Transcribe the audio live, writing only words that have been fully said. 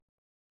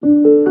Hello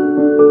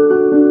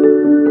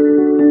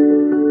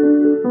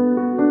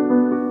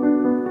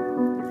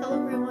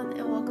everyone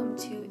and welcome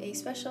to a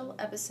special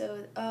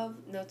episode of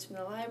Notes from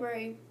the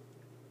Library.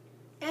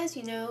 As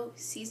you know,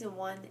 Season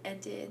 1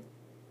 ended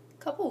a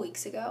couple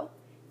weeks ago,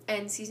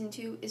 and Season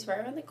 2 is right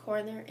around the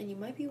corner, and you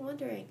might be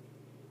wondering,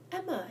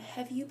 Emma,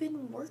 have you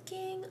been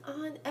working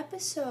on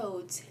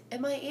episodes?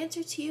 And my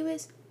answer to you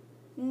is,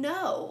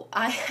 no,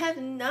 I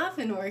have not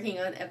been working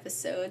on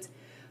episodes,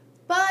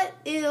 but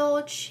it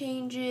all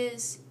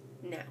changes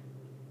now.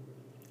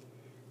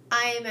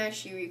 I am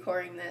actually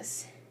recording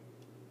this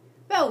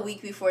about a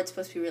week before it's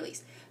supposed to be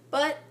released.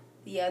 But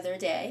the other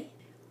day,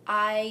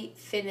 I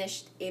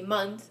finished a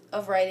month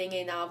of writing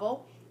a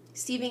novel.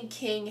 Stephen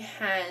King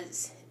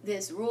has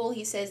this rule.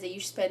 He says that you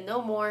should spend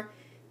no more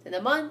than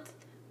a month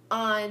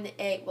on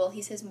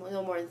he says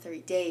no more than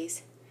 30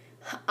 days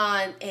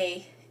on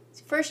a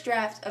first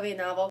draft of a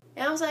novel.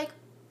 And I was like,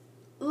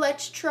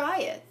 let's try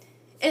it.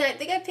 And I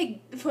think I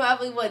picked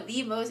probably one of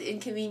the most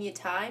inconvenient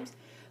times,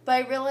 but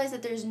I realized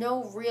that there's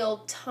no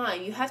real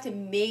time. You have to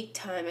make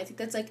time. I think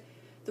that's like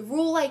the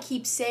rule I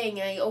keep saying,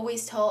 and I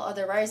always tell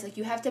other writers, like,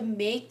 you have to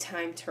make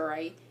time to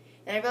write.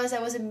 And I realized I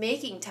wasn't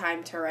making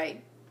time to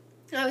write.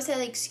 And I always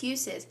had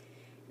excuses.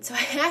 And so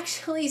I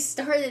actually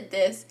started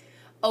this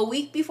a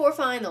week before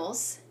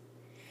finals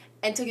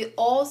and took it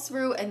all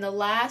through, and the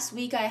last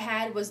week I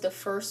had was the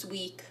first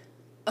week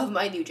of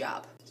my new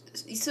job.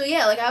 So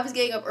yeah, like, I was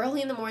getting up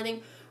early in the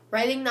morning,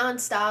 writing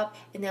nonstop,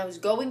 and I was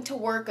going to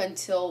work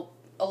until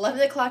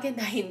 11 o'clock at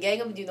night and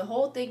getting up and doing the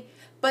whole thing.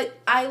 But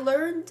I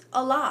learned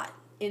a lot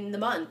in the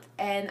month,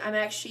 and I'm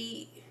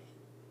actually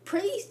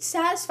pretty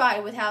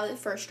satisfied with how the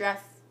first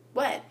draft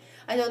went.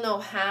 I don't know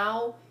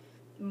how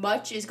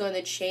much is going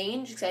to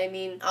change, because I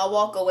mean, I'll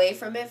walk away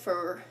from it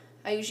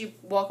I usually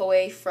walk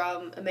away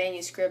from a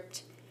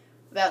manuscript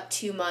about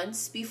 2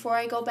 months before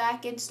I go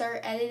back and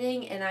start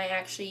editing, and I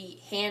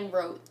actually hand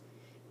wrote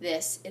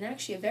this in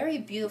actually a very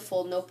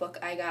beautiful notebook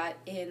I got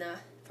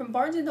from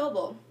Barnes &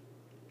 Noble.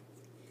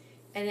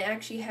 And it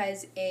actually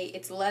has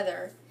it's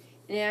leather,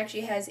 and it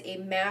actually has a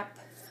map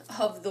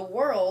of the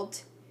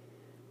world,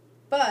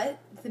 but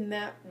the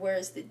map,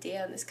 where's the date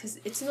on this?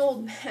 Because it's an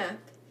old map,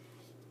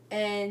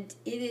 and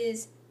it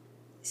is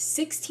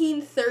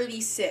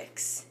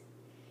 1636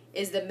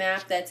 is the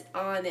map that's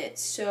on it.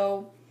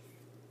 So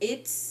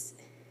it's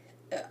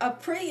a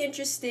pretty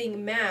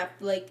interesting map.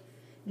 Like,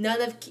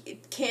 none of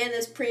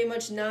Canada's pretty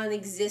much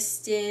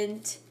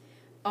non-existent.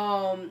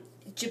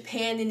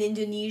 Japan and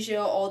Indonesia,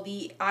 all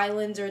the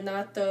islands are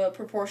not the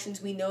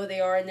proportions we know they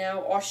are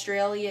now.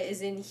 Australia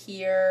is in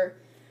here.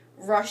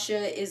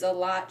 Russia is a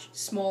lot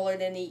smaller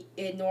than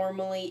it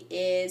normally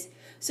is.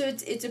 So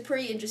it's a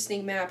pretty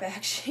interesting map,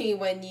 actually,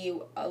 when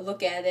you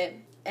look at it.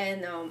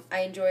 And I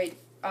enjoyed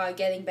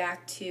getting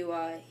back to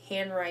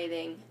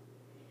handwriting,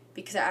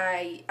 because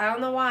I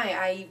don't know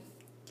why.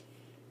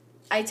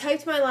 I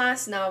typed my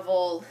last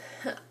novel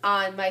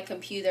on my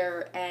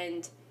computer,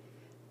 and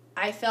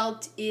I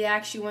felt it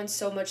actually went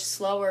so much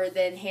slower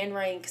than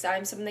handwriting, because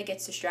I'm someone that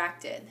gets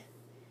distracted.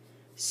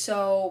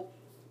 So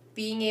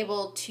being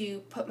able to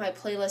put my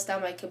playlist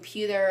on my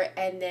computer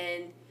and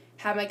then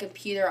have my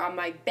computer on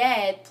my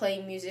bed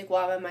playing music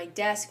while I'm at my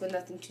desk with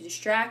nothing to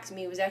distract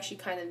me was actually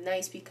kind of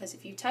nice, because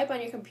if you type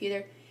on your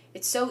computer,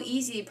 it's so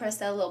easy to press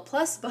that little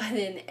plus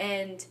button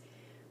and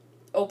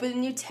open a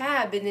new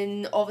tab, and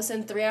then all of a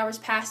sudden 3 hours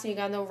pass and you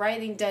got no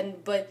writing done,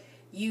 but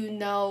you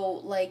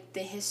know, like,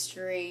 the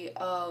history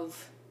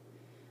of,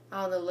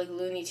 I don't know, like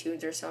Looney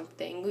Tunes or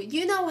something.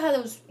 You know how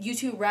those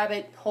YouTube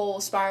rabbit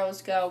hole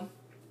spirals go.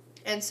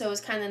 And so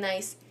it's kind of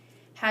nice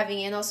having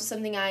it. And also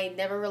something I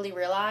never really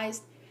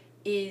realized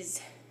is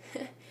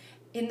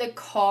in the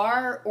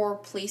car or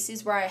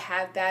places where I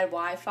have bad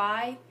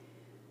Wi-Fi,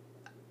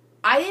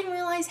 I didn't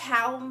realize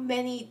how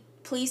many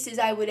places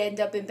I would end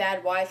up in bad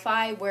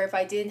Wi-Fi where if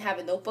I didn't have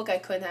a notebook I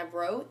couldn't have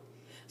wrote.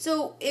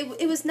 So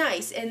it was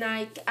nice, and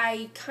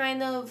I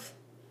kind of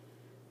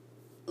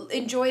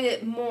enjoyed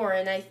it more,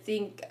 and I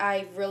think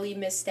I really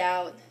missed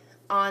out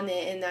on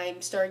it, and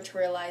I'm starting to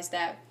realize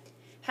that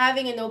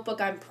having a notebook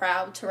I'm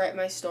proud to write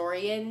my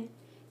story in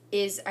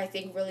is, I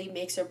think, really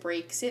makes or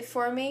breaks it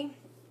for me.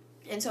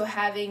 And so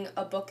having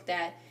a book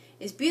that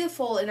is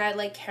beautiful and I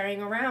like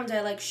carrying around,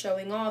 I like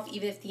showing off,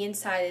 even if the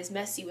inside is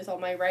messy with all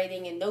my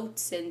writing and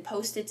notes and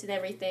Post-its and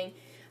everything,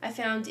 I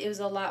found it was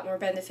a lot more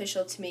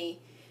beneficial to me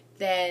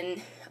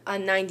than a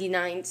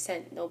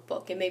 99-cent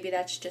notebook. And maybe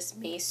that's just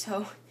me,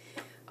 so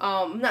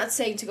I'm not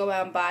saying to go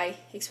out and buy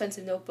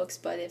expensive notebooks,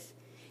 but if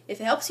it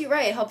helps you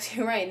write, it helps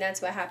you write, and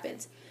that's what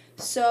happens.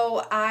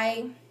 So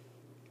I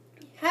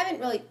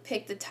haven't really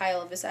picked the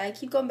title of this. I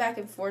keep going back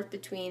and forth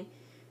between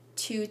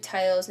two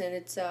titles, and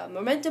it's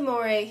Memento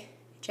Mori,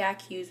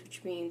 Jack Hughes,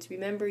 which means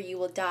Remember You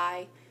Will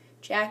Die,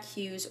 Jack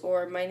Hughes,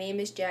 or My Name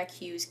is Jack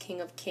Hughes, King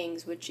of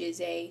Kings, which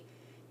is a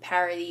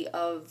parody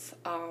of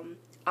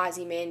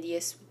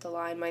Ozymandias with the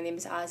line, My name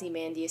is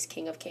Ozymandias,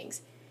 King of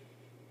Kings.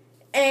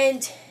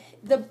 And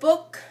the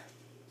book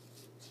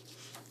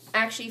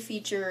actually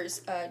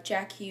features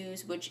Jack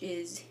Hughes, which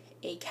is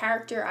a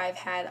character I've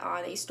had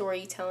on a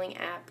storytelling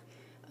app,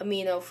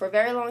 Amino, for a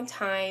very long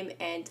time,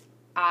 and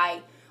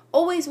I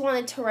always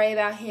wanted to write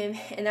about him,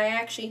 and I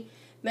actually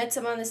met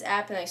someone on this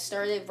app, and I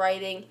started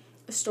writing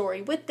a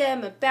story with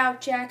them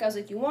about Jack. I was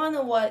like, you want to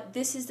know what?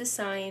 This is the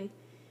sign.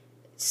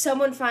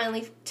 Someone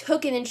finally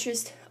took an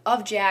interest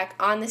of Jack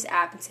on this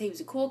app and said he was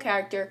a cool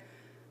character.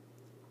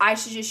 I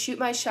should just shoot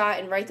my shot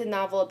and write the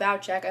novel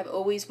about Jack I've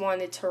always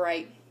wanted to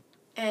write.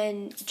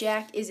 And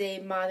Jack is a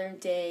modern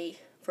day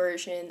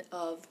version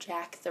of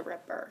Jack the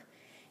Ripper.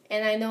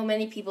 And I know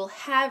many people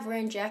have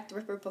written Jack the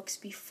Ripper books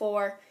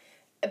before,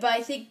 but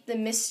I think the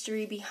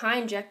mystery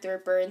behind Jack the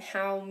Ripper and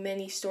how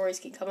many stories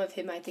can come of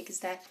him, I think,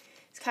 is that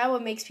it's kind of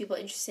what makes people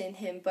interested in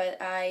him. But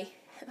I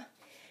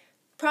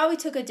probably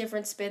took a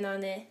different spin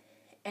on it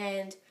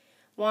and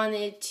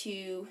wanted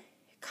to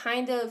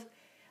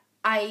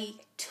I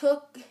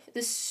took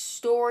the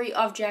story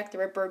of Jack the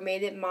Ripper,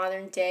 made it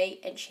modern day,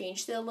 and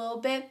changed it a little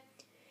bit.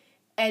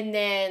 And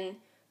then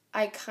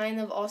I kind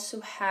of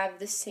also have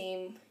the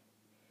same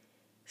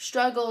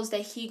struggles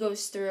that he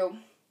goes through,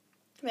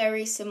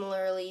 very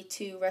similarly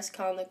to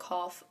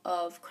Raskolnikov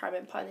of Crime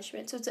and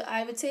Punishment. So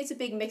I would say it's a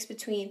big mix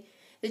between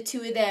the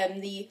two of them,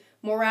 the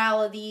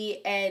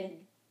morality and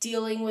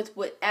dealing with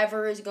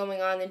whatever is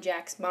going on in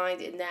Jack's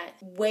mind and that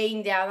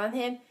weighing down on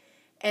him,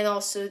 and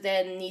also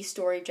then the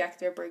story of Jack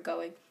the Ripper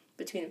going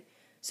between them.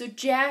 So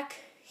Jack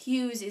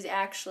Hughes is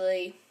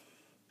actually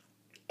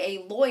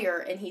a lawyer,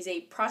 and he's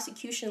a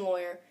prosecution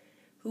lawyer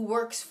who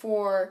works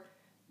for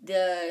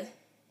the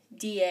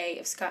DA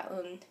of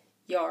Scotland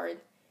Yard,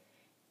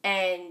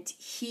 and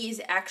he's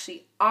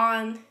actually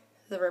on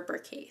the Ripper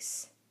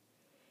case.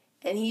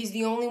 And he's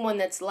the only one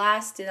that's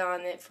lasted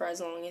on it for as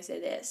long as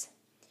it is.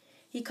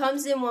 He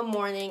comes in one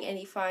morning and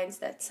he finds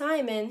that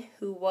Simon,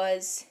 who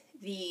was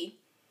the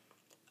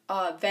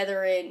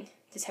veteran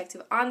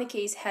detective on the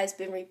case, has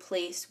been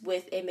replaced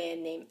with a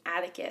man named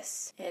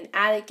Atticus. And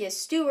Atticus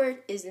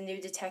Stewart is the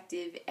new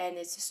detective, and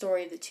it's the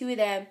story of the two of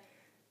them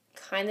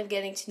kind of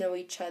getting to know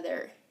each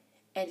other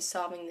and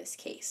solving this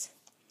case.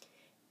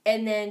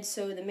 And then,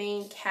 so the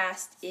main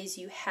cast is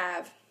you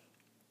have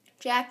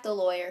Jack the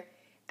lawyer,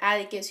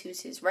 Atticus,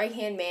 who's his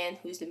right-hand man,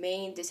 who's the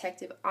main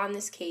detective on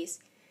this case.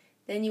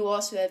 Then you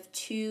also have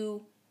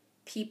two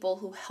people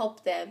who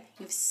help them.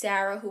 You have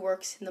Sarah, who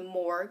works in the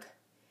morgue,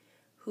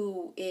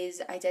 who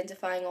is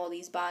identifying all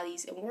these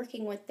bodies and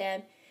working with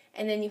them.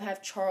 And then you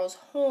have Charles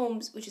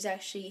Holmes, which is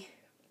actually,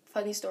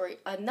 funny story,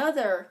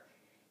 another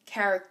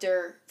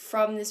character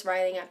from this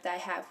writing app that I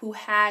have who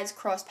has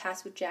crossed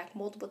paths with Jack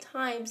multiple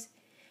times.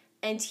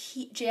 And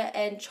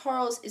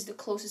Charles is the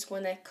closest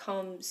one that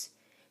comes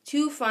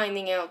to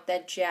finding out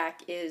that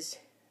Jack is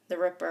the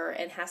Ripper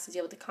and has to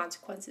deal with the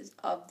consequences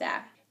of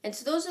that. And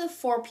so those are the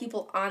four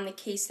people on the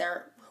case that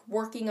are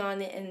working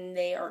on it, and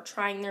they are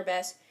trying their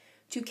best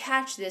to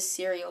catch this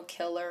serial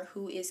killer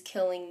who is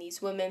killing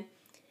these women.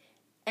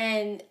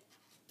 And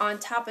on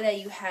top of that,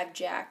 you have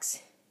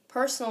Jack's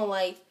personal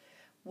life,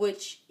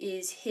 which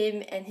is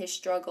him and his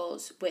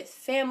struggles with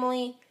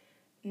family,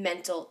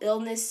 mental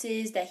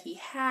illnesses that he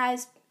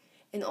has,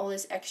 and all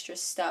this extra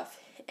stuff.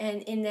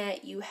 And in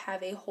that, you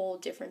have a whole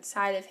different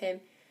side of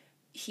him.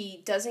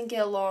 He doesn't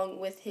get along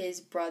with his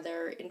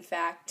brother. In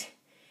fact,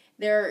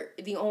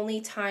 the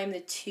only time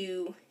the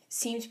two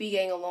seem to be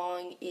getting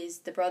along is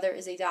the brother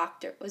is a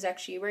doctor, was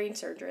actually a brain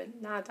surgeon,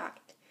 not a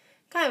doctor.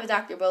 Kind of a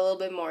doctor, but a little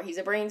bit more. He's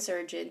a brain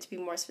surgeon, to be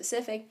more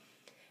specific.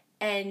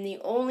 And the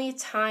only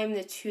time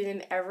the two of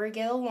them ever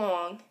get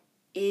along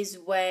is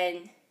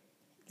when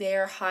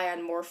they're high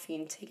on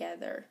morphine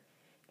together.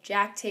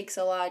 Jack takes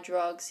a lot of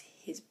drugs.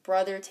 His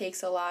brother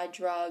takes a lot of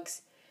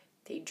drugs.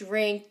 They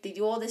drink. They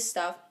do all this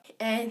stuff.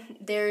 And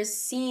there's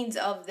scenes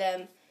of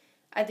them.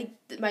 I think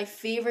my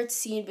favorite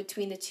scene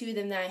between the two of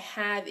them that I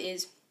have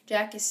is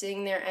Jack is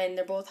sitting there and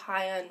they're both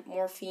high on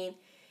morphine.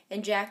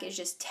 And Jack is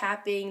just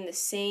tapping the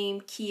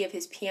same key of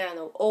his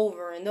piano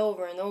over and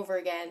over and over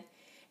again.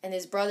 And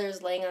his brother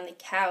is laying on the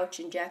couch,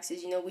 and Jack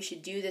says, we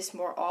should do this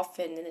more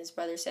often. And his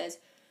brother says,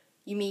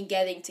 you mean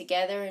getting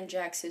together? And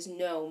Jack says,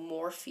 no,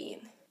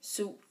 morphine.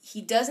 So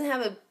he doesn't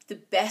have the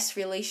best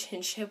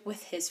relationship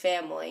with his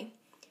family.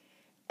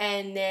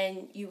 And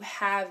then you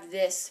have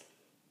this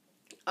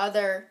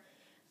other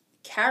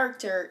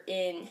character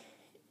in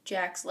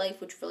Jack's life,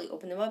 which really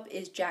opened him up,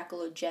 is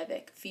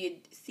Jakalojevic,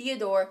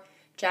 Theodore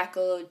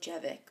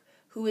Jakalojevic,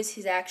 who is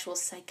his actual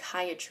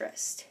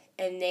psychiatrist.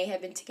 And they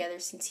have been together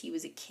since he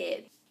was a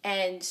kid.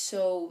 And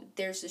so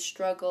there's the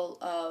struggle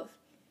of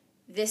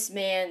this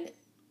man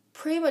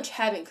pretty much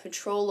having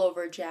control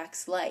over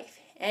Jack's life.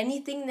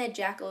 Anything that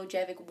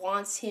Jakalojevic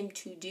wants him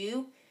to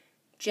do,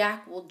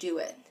 Jack will do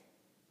it,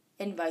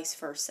 and vice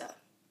versa.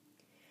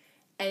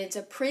 And it's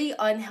a pretty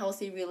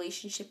unhealthy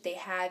relationship they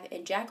have,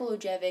 and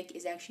Jakalojevic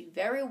is actually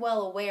very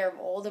well aware of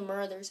all the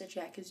murders that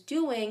Jack is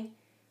doing,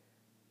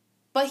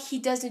 but he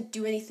doesn't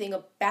do anything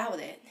about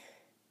it.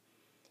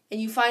 And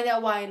you find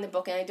out why in the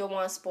book, and I don't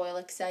want to spoil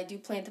it because I do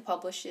plan to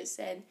publish this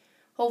and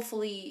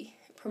hopefully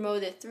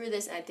promote it through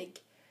this. And I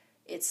think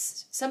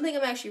it's something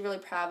I'm actually really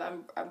proud of.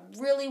 I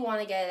really want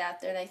to get it out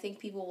there, and I think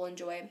people will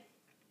enjoy it.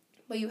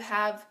 But you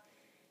have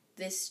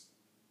this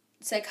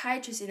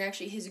psychiatrist and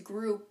actually his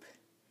group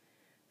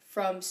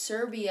from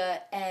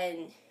Serbia,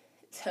 and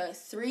the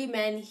three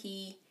men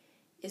he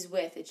is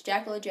with. It's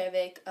Jack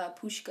Milojevic,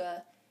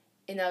 Pushka,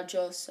 and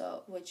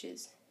Aljoso, which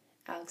is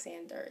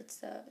Alexander. It's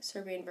the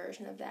Serbian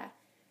version of that.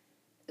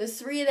 The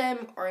three of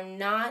them are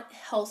not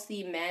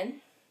healthy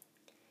men.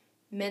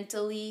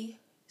 Mentally,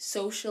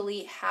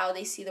 socially, how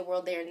they see the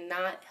world, they're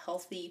not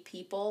healthy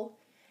people,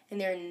 and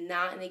they're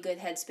not in a good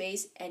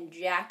headspace, and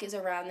Jack is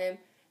around them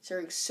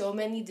during so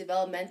many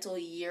developmental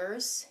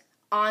years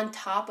on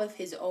top of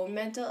his own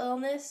mental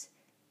illness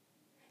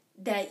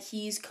that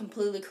he's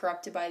completely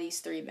corrupted by these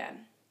three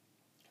men.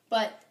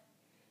 But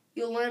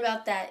you'll learn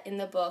about that in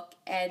the book,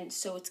 and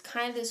so it's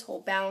kind of this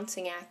whole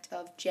balancing act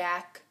of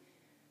Jack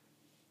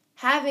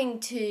having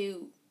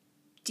to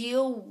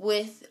deal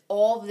with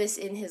all of this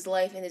in his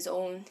life and his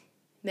own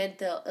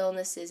mental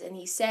illnesses. And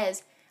he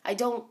says,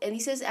 and he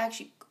says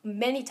actually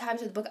many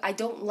times in the book, I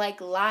don't like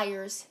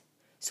liars,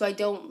 so I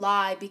don't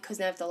lie because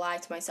I have to lie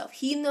to myself.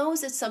 He knows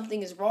that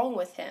something is wrong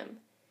with him,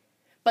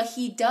 but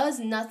he does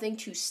nothing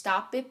to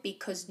stop it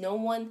because no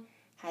one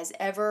has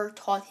ever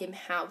taught him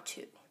how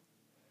to.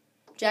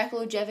 Jack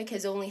Milojevic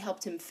has only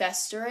helped him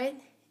fester it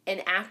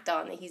and act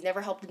on it. He's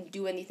never helped him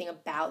do anything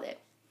about it.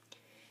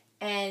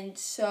 And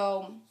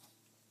so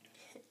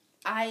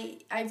I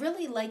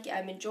really like it.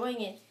 I'm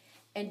enjoying it.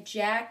 And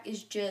Jack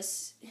is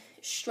just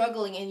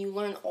struggling, and you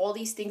learn all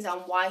these things on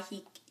why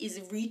he is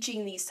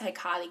reaching these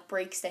psychotic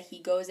breaks, that he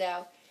goes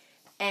out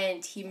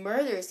and he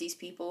murders these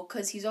people,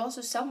 because he's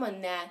also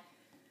someone that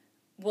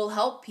will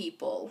help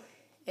people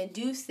and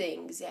do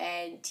things,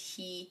 and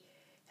he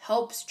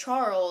helps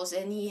Charles,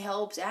 and he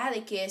helps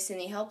Atticus, and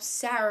he helps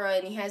Sarah,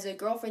 and he has a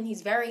girlfriend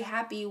he's very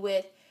happy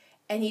with,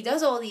 and he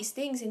does all these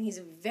things, and he's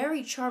a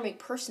very charming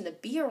person to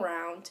be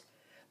around,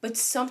 but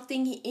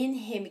something in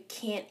him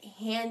can't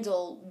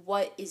handle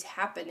what is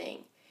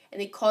happening,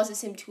 and it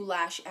causes him to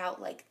lash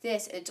out like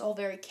this. And it's all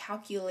very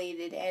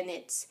calculated, and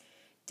it's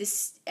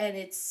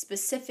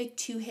specific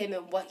to him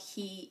and what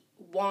he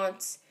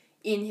wants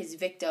in his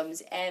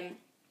victims. And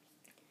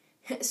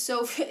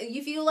so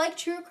if you like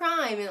true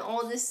crime and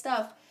all this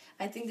stuff,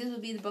 I think this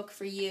would be the book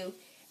for you.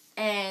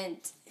 And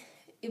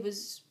it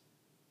was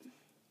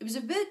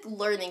a big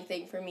learning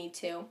thing for me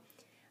too.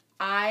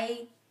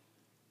 I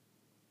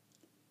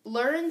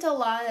learned a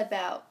lot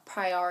about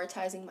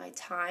prioritizing my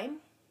time,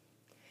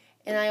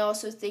 and I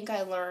also think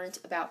I learned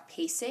about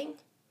pacing.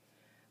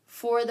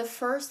 For the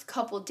first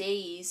couple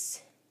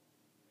days,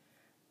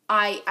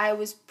 I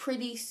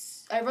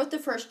wrote the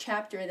first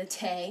chapter in a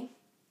day,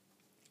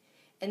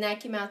 and that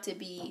came out to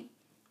be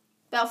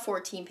about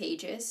 14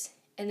 pages,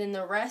 and then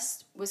the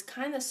rest was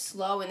kind of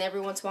slow, and every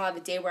once in a while I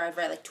have a day where I've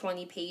read like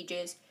 20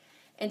 pages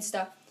and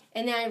stuff.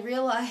 And then I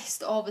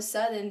realized all of a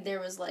sudden there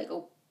was like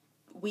a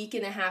week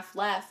and a half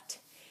left,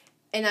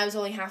 and I was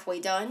only halfway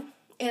done,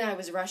 and I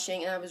was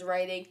rushing, and I was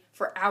writing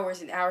for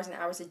hours and hours and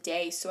hours a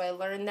day. So I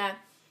learned that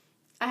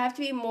I have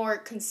to be more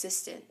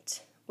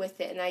consistent with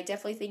it. And I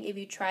definitely think if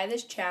you try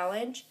this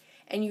challenge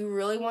and you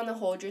really want to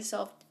hold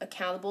yourself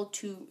accountable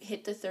to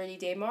hit the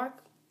 30-day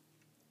mark,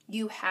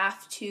 you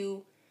have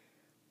to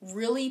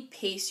really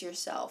pace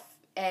yourself.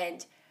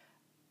 And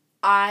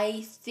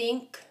I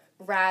think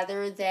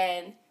rather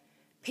than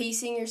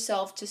pacing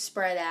yourself to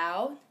spread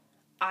out,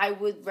 I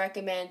would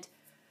recommend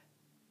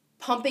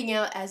pumping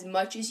out as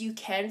much as you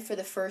can for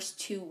the first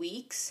 2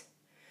 weeks,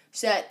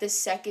 so that the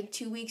second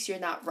 2 weeks you're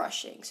not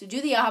rushing. So do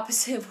the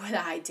opposite of what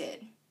I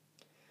did.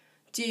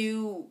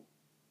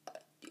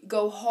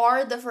 Go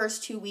hard the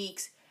first 2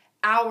 weeks,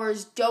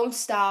 hours, don't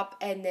stop,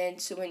 and then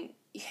so when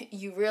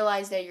you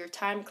realize that you're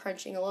time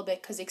crunching a little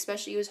bit, because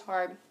especially it was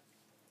hard.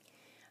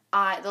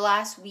 The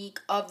last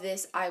week of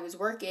this I was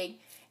working,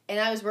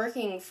 and I was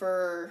working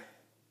for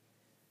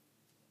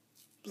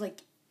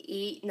like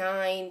 8,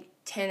 9,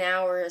 10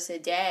 hours a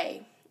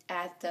day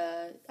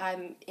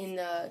I'm in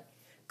the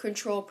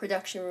control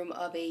production room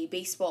of a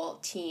baseball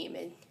team,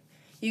 and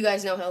you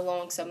guys know how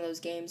long some of those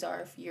games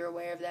are if you're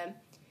aware of them,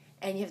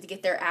 and you have to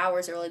get there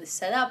hours early to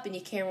set up, and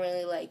you can't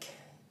really like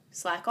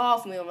slack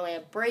off, and we don't really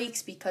have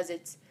breaks because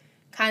it's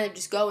kind of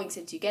just going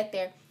since you get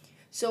there.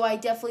 So I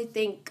definitely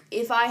think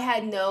if I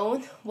had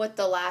known what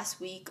the last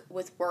week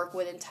with work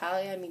would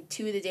entail,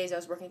 2 of the days I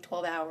was working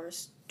 12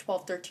 hours,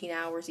 12, 13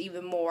 hours,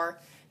 even more.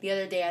 The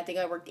other day I think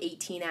I worked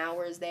 18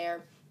 hours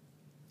there,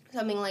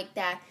 something like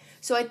that.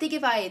 So I think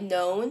if I had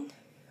known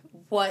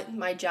what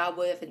my job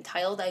would have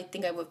entailed, I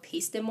think I would have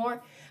paced it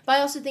more. But I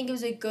also think it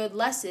was a good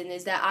lesson,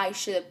 is that I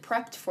should have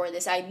prepped for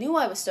this. I knew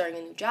I was starting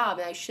a new job,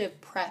 and I should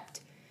have prepped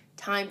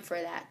time for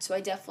that. So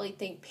I definitely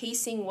think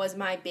pacing was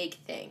my big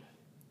thing.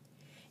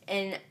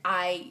 And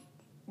I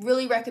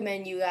really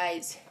recommend you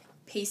guys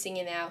pacing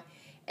it out.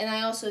 And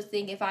I also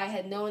think if I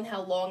had known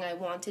how long I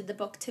wanted the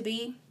book to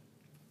be,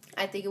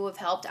 I think it would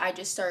have helped. I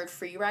just started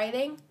free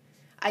writing.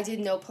 I did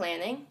no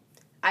planning.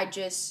 I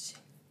just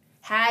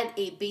had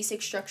a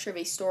basic structure of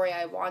a story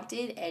I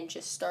wanted and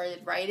just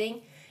started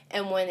writing.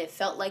 And when it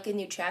felt like a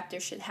new chapter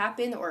should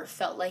happen, or it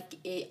felt like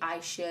I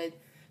should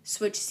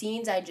switch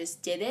scenes, I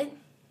just did it.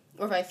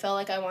 or if I felt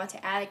like I wanted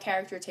to add a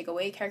character or take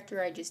away a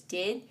character, I just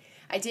did.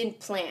 I didn't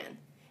plan.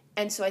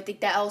 And so I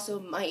think that also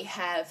might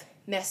have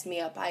messed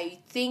me up. I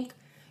think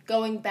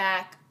going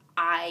back,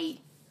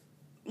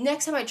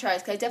 next time I try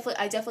this, because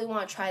I definitely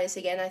want to try this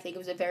again. I think it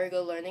was a very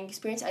good learning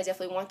experience. I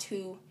definitely want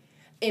to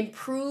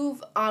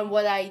improve on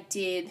what I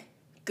did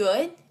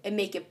good and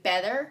make it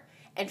better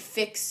and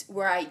fix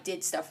where I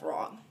did stuff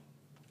wrong.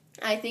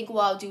 I think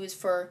what I'll do is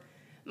for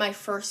my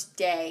first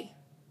day,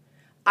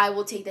 I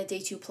will take that day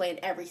to plan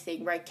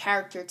everything, write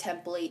character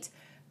templates,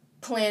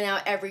 plan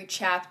out every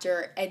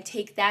chapter, and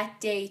take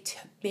that day to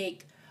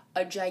make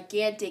a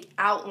gigantic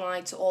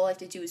outline, so all I have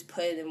to do is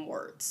put it in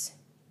words.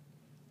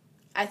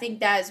 I think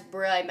that is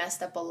where I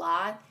messed up a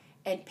lot,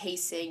 and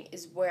pacing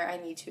is where I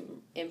need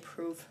to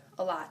improve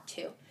a lot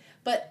too.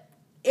 But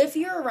if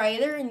you're a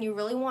writer and you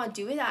really want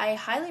to do it, I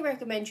highly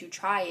recommend you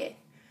try it.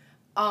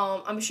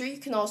 I'm sure you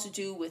can also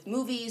do with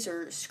movies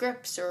or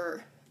scripts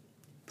or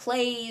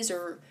plays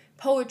or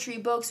poetry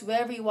books,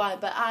 whatever you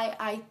want, but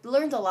I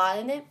learned a lot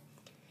in it,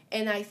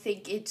 and I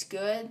think it's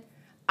good.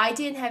 I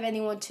didn't have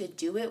anyone to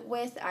do it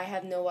with. I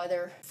have no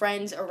other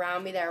friends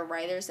around me that are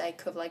writers that I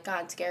could have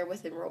gotten together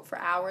with and wrote for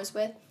hours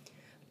with.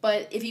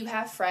 But if you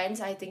have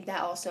friends, I think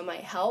that also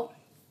might help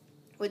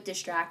with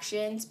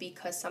distractions,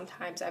 because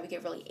sometimes I would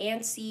get really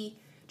antsy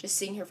just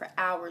sitting here for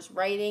hours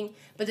writing.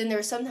 But then there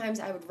were sometimes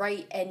I would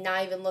write and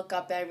not even look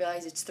up and I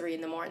realize it's 3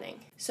 a.m.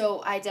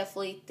 So I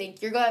definitely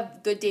think you're going to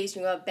have good days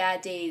and you're going to have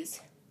bad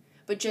days.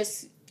 But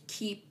just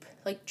keep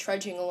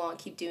trudging along,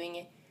 keep doing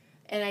it.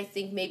 And I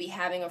think maybe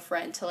having a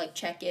friend to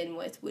check in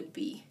with would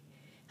be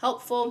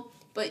helpful.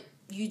 But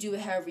you do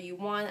it however you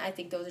want. I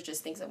think those are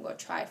just things I'm going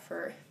to try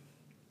for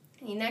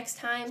the next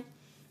time.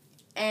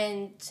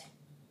 And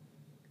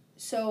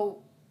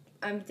so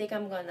I think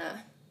I'm going to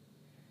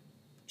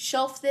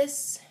shelf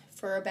this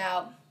for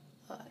about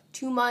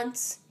 2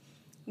 months,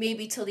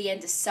 maybe till the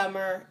end of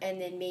summer, and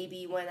then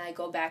maybe when I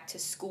go back to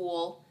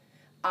school,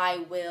 I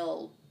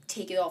will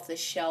take it off the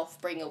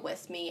shelf, bring it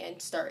with me,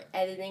 and start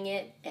editing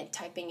it and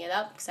typing it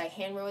up, because I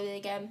handwrote it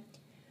again.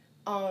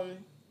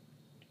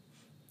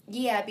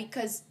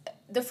 Because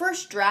the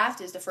first draft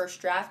is the first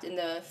draft, and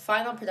the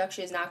final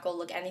production is not going to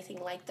look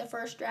anything like the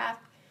first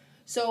draft.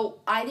 So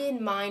I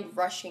didn't mind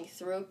rushing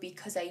through it,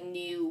 because I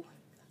knew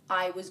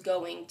I was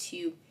going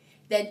to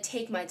then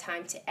take my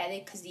time to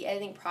edit, because the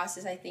editing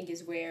process, I think,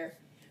 is where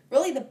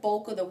really the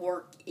bulk of the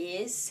work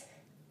is.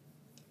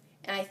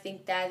 And I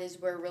think that is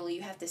where really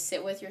you have to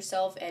sit with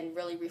yourself and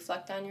really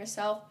reflect on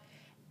yourself.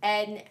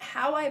 And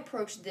how I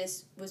approached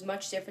this was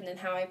much different than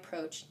how I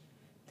approached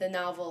the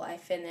novel I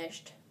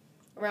finished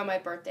around my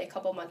birthday a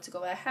couple months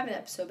ago. I have an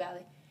episode about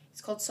it.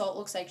 It's called Salt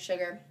Looks Like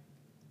Sugar.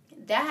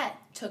 That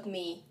took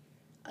me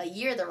a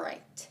year to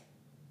write.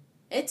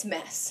 It's a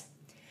mess.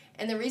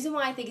 And the reason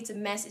why I think it's a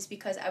mess is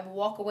because I would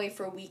walk away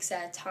for weeks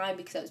at a time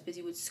because I was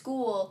busy with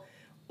school,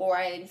 or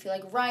I didn't feel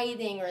like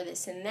writing, or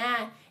this and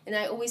that, and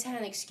I always had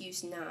an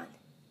excuse not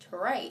to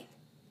write.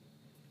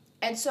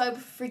 And so I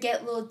would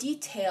forget little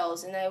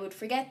details, and I would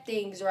forget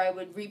things, or I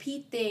would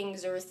repeat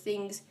things, or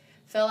things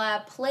fell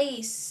out of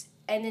place,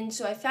 and then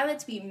so I found it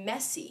to be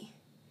messy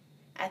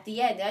at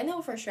the end. I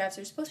know first drafts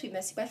are supposed to be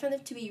messy, but I found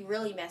it to be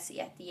really messy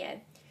at the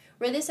end.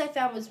 Where this I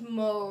found was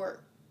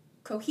more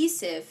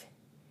cohesive,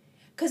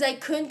 because I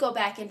couldn't go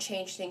back and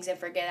change things and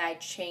forget I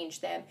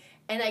changed them.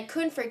 And I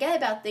couldn't forget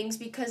about things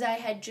because I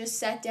had just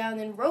sat down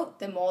and wrote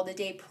them all the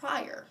day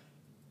prior.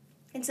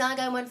 It's not like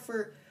I went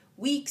for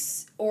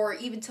weeks or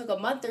even took a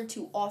month or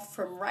two off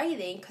from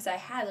writing because I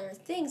had other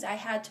things I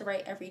had to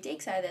write every day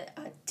because I had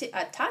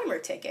a timer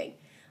ticking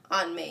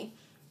on me.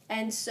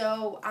 And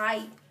so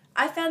I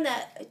found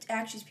that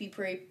actually to be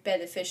pretty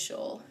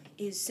beneficial,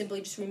 is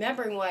simply just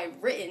remembering what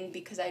I'd written,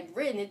 because I'd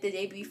written it the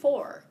day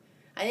before.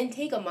 I didn't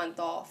take a month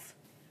off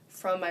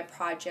from my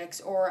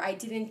projects, or I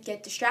didn't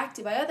get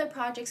distracted by other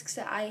projects because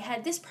I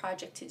had this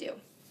project to do.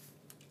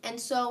 And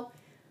so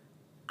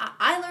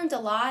I learned a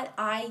lot.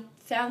 I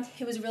found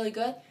it was really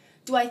good.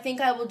 Do I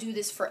think I will do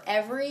this for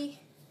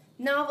every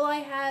novel I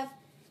have?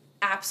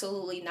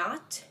 Absolutely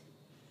not.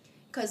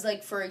 Because,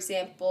 for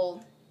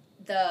example,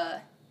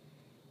 the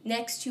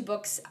next 2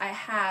 books I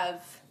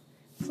have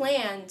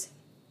planned,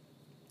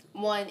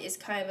 one is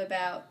kind of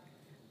about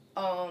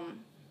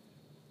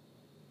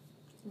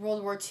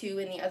World War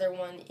II, and the other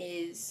one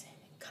is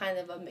kind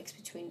of a mix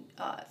between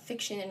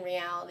fiction and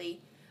reality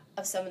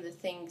of some of the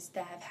things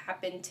that have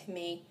happened to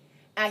me.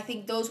 And I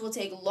think those will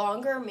take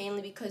longer,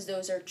 mainly because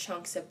those are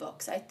chunks of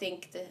books. I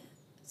think the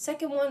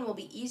second one will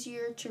be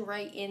easier to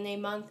write in a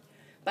month,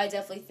 but I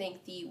definitely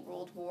think the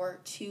World War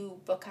II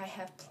book I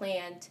have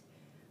planned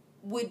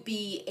would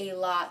be a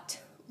lot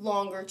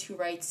longer to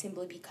write,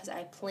 simply because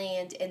I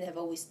planned and have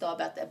always thought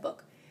about that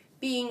book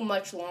being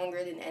much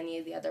longer than any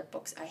of the other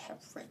books I have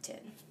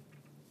written.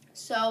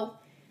 So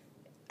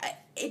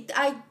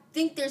I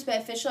think there's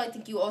beneficial. I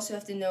think you also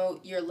have to know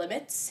your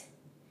limits.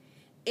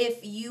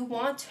 If you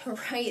want to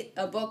write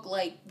a book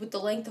with the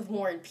length of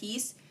War and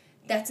Peace,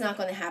 that's not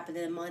going to happen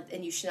in a month,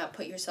 and you should not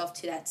put yourself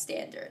to that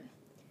standard.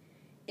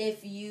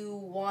 If you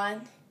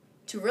want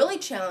to really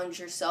challenge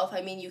yourself.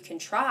 I mean, you can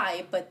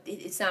try, but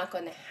it's not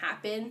going to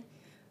happen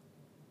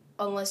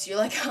unless you're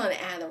like on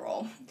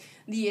Adderall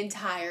the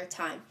entire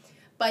time.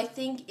 But I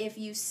think if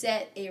you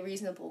set a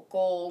reasonable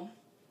goal,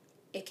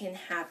 it can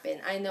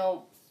happen. I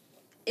know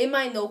in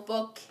my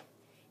notebook,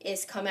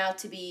 it's come out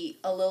to be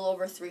a little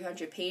over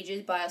 300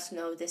 pages, but I also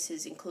know this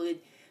has included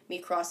me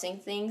crossing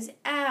things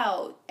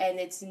out, and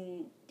it's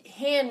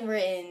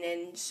handwritten,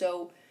 and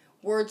so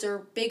words are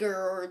bigger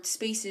or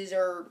spaces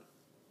are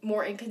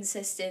more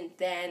inconsistent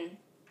than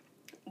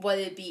what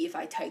it'd be if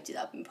I typed it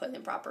up and put it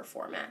in proper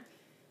format.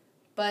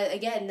 But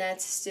again,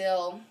 that's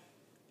still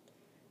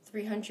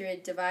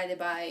 300 divided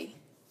by,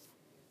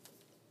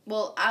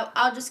 well,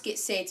 I'll just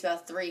say it's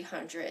about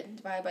 300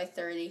 divided by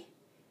 30.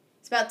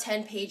 It's about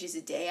 10 pages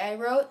a day I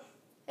wrote,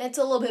 and it's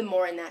a little bit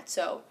more than that,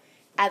 so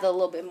add a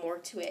little bit more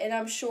to it. And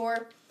I'm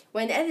sure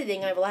when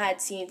editing, I will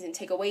add scenes and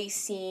take away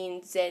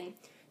scenes and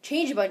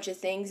change a bunch of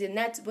things, and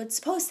that's what's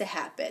supposed to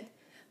happen.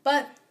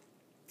 But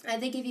I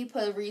think if you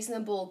put a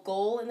reasonable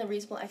goal and the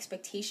reasonable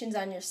expectations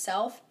on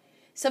yourself,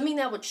 something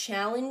that will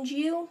challenge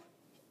you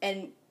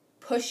and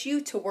push you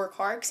to work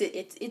hard, because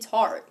it's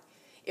hard.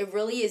 It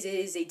really is. It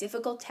is a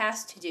difficult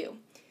task to do.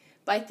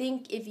 But I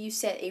think if you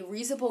set a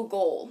reasonable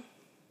goal,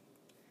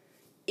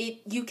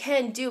 you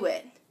can do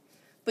it,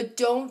 but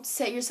don't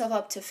set yourself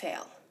up to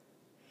fail.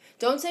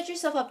 Don't set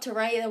yourself up to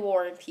write a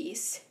War and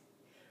Peace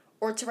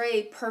or to write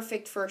a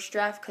perfect first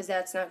draft, because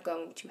that's not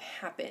going to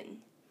happen.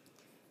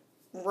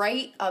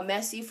 Write a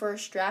messy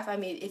first draft. I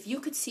mean, if you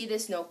could see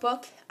this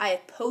notebook, I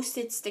have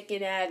Post-its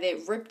sticking out of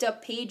it, ripped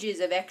up pages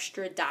of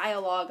extra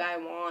dialogue I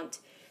want.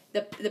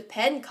 The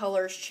pen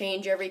colors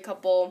change every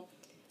couple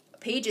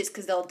pages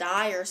because they'll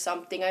die or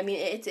something. I mean,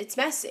 it's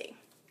messy.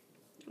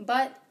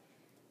 But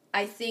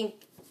I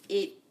think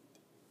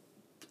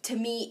to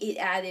me, it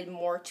added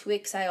more to it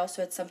because I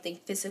also had something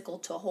physical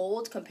to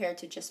hold compared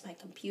to just my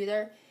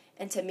computer.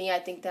 And to me, I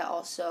think that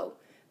also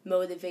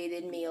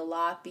motivated me a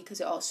lot because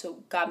it also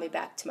got me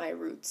back to my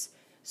roots.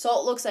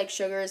 Salt Looks Like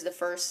Sugar is the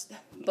first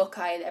book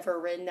I had ever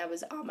written that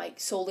was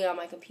solely on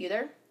my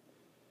computer.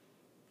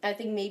 I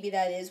think maybe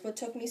that is what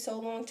took me so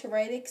long to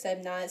write it, because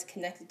I'm not as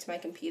connected to my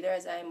computer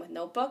as I am with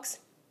notebooks.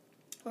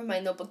 With my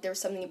notebook, there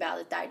was something about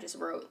it that I just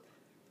wrote,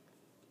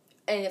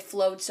 and it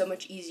flowed so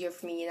much easier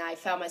for me, and I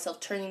found myself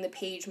turning the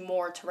page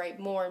more to write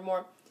more and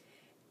more,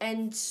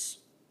 and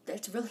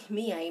that's really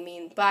me. I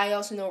mean, but I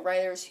also know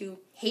writers who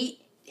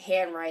hate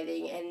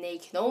handwriting, and they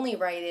can only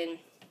write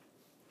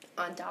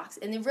on docs,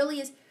 and it really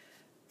is.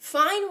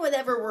 Find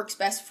whatever works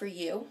best for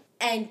you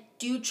and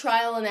do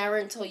trial and error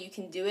until you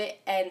can do it,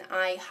 and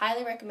I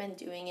highly recommend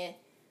doing it.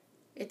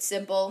 It's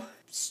simple.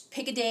 Just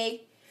pick a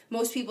day.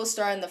 Most people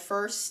start on the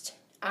 1st.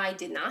 I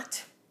did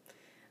not.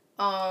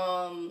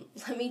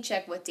 Let me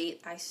check what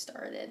date I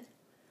started.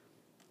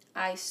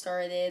 I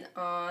started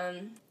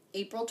on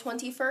April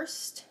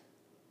 21st.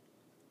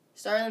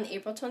 Started on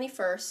April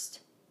 21st.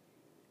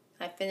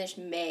 I finished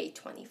May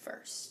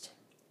 21st.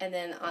 And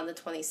then on the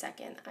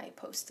 22nd, I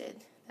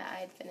posted that I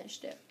had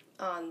finished it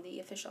on the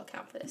official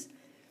account for this.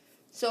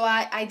 So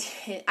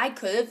I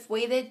could have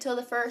waited till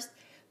the 1st,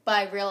 but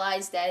I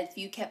realized that if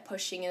you kept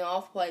pushing it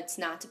off, well, it's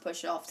not to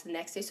push it off to the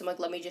next day. So I'm like,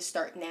 let me just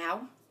start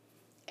now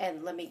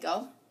and let me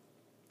go.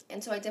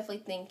 And so I definitely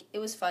think it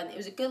was fun. It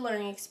was a good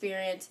learning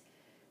experience,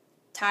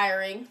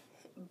 tiring,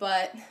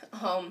 but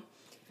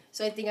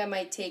so I think I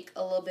might take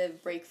a little bit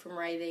of break from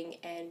writing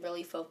and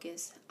really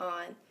focus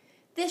on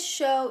this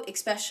show,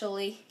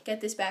 especially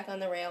get this back on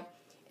the rail,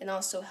 and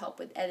also help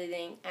with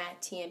editing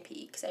at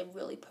TMP, because I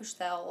really pushed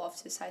that all off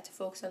to the side to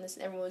focus on this,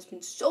 and everyone's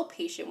been so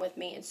patient with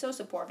me and so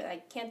supportive.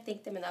 I can't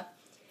thank them enough.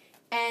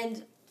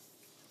 And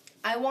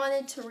I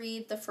wanted to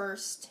read the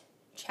first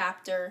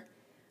chapter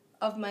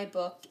of my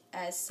book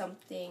as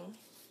something,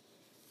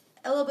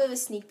 a little bit of a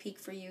sneak peek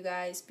for you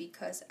guys,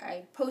 because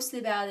I posted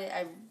about it,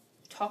 I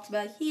talked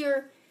about it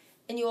here,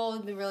 and you all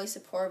have been really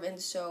supportive. And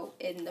so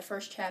in the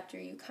first chapter,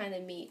 you kind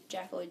of meet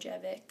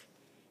Jackalojevich,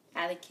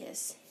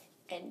 Atticus,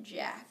 and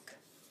Jack.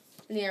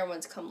 And the other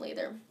ones come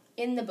later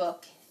in the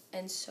book,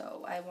 and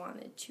so I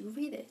wanted to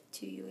read it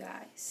to you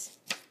guys.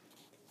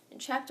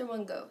 And chapter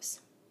 1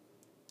 goes,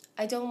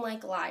 I don't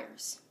like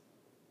liars.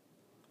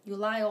 You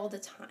lie all the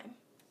time.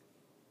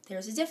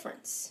 There's a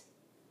difference.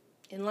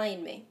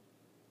 Enlighten me.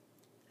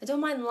 I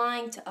don't mind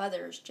lying to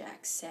others, Jack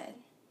said,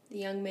 the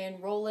young man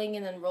rolling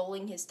and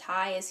unrolling his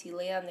tie as he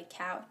lay on the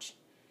couch.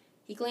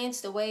 He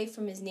glanced away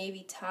from his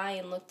navy tie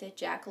and looked at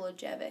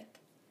Jackalojevich.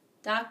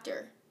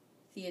 Dr.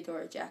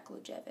 Theodore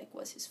Jackalojevich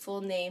was his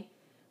full name,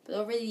 but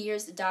over the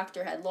years the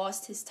doctor had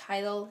lost his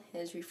title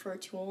and is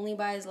referred to only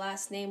by his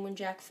last name when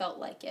Jack felt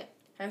like it.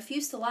 I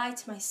refuse to lie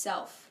to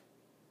myself.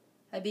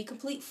 I'd be a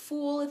complete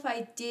fool if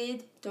I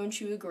did, don't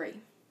you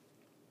agree?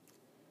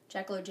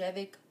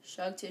 Jackalojevich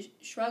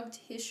shrugged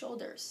his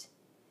shoulders.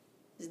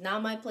 It is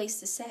not my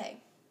place to say.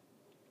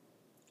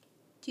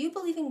 Do you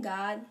believe in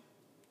God?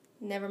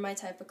 Never my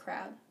type of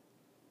crowd.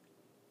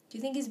 Do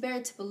you think it's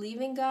better to believe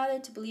in God or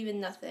to believe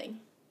in nothing?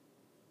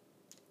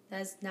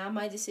 That is not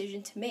my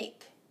decision to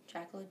make,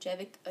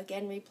 Jackalojevich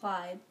again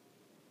replied.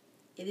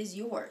 It is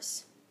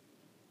yours.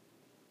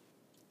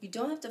 You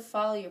don't have to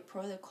follow your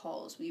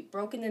protocols. We've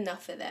broken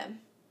enough of them.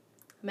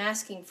 I'm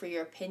asking for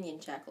your opinion,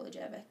 Jack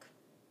Lujevic.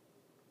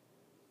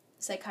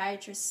 The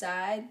psychiatrist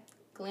sighed,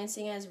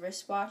 glancing at his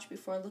wristwatch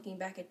before looking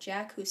back at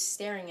Jack, who's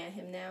staring at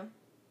him now.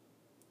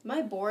 Am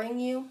I boring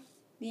you?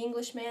 The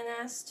Englishman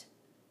asked.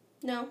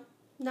 No,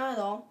 not at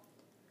all.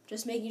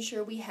 Just making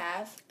sure we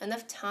have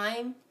enough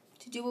time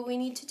to do what we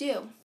need to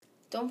do.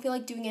 Don't feel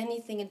like doing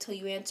anything until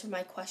you answer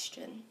my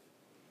question.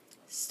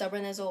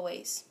 Stubborn as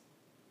always.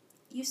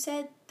 You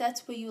said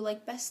that's what you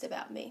like best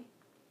about me.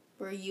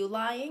 Were you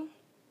lying?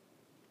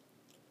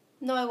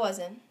 No, I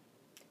wasn't.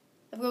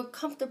 I've grown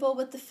comfortable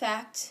with the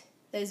fact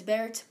that it's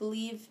better to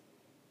believe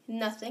in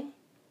nothing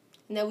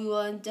and that we will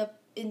end up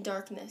in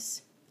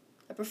darkness.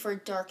 I prefer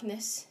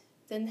darkness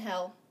than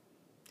hell.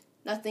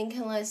 Nothing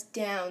can let us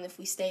down if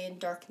we stay in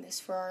darkness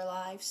for our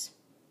lives.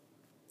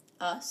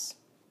 Us?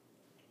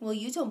 Well,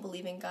 you don't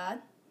believe in God.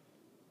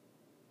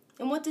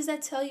 And what does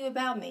that tell you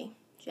about me?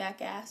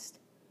 Jack asked,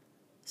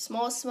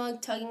 small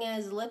smug tugging at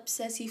his lips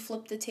as he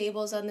flipped the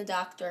tables on the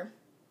doctor.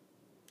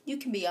 You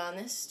can be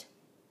honest.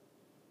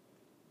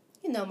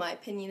 You know my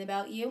opinion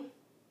about you.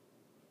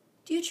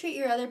 Do you treat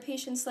your other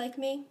patients like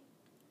me?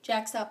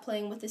 Jack stopped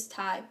playing with his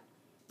tie,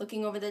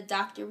 looking over the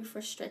doctor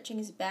before stretching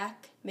his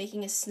back,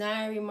 making a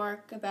snide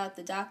remark about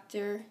the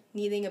doctor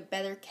needing a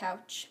better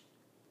couch.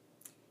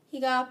 He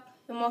got up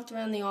and walked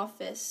around the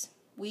office,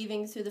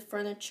 weaving through the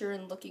furniture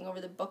and looking over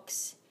the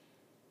books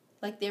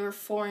like they were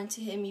foreign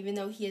to him, even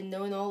though he had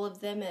known all of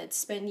them and had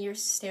spent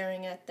years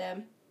staring at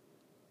them.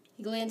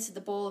 He glanced at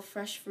the bowl of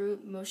fresh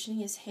fruit, motioning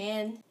his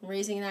hand and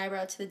raising an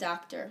eyebrow to the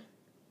doctor.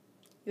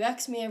 You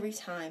ask me every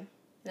time,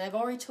 and I've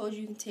already told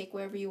you can take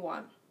whatever you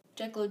want.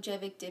 Jack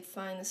Lujevic did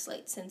find a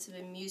slight sense of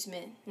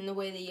amusement in the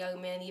way the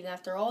young man, even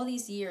after all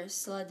these years,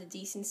 still had the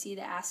decency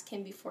to ask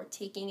him before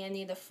taking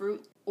any of the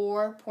fruit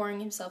or pouring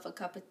himself a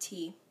cup of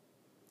tea.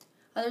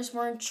 Others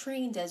weren't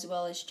trained as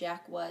well as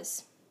Jack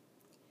was.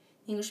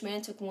 The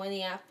Englishman took one of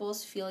the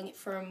apples, feeling it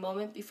for a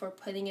moment before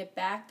putting it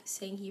back,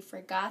 saying he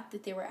forgot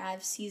that they were out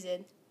of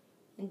season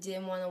and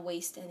didn't want to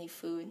waste any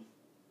food.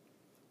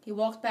 He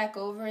walked back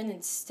over and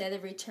instead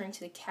of returning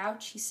to the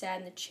couch, he sat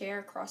in the chair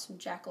across from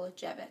Jack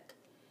Lujevic,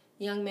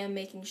 the young man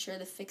making sure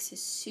to fix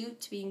his suit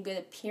to be in good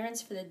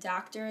appearance for the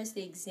doctor as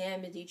they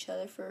examined each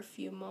other for a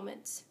few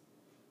moments.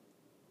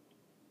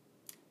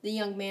 The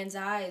young man's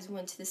eyes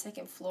went to the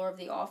second floor of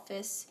the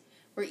office,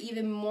 where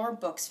even more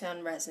books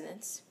found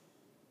resonance.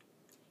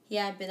 He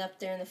hadn't been up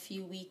there in a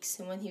few weeks,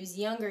 and when he was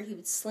younger, he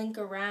would slink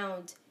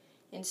around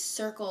in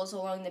circles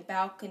along the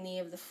balcony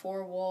of the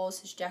four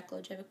walls as Jack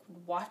Lujevic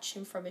would watch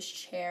him from his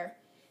chair,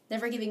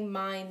 never giving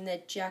mind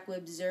that Jack would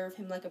observe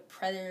him like a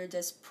predator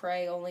does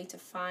prey, only to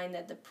find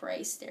that the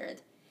prey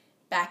stared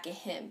back at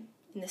him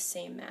in the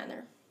same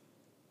manner.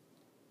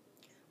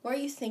 What are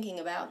you thinking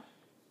about?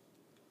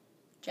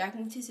 Jack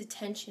moved his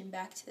attention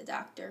back to the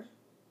doctor.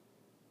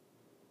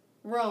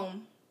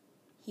 Rome,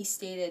 he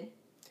stated.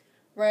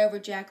 Right over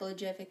Jack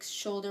Lujevic's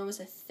shoulder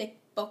was a thick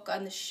book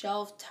on the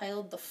shelf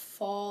titled The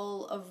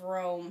Fall of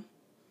Rome.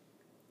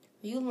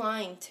 Are you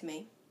lying to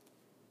me?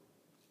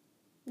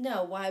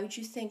 No, why would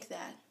you think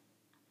that?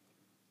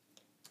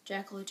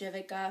 Jack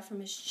Lujevic got up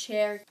from his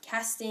chair,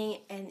 casting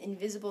an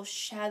invisible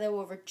shadow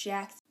over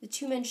Jack. The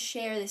two men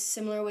shared a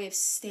similar way of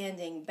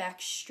standing,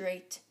 back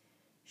straight,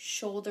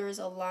 shoulders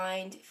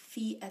aligned,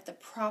 feet at the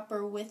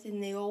proper width,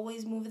 and they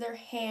always moved their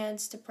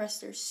hands to press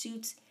their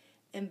suits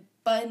and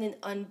button and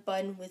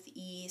unbutton with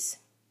ease.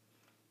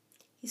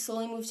 He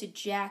slowly moved to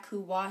Jack, who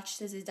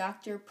watched as the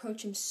doctor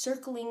approached him,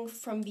 circling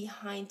from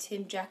behind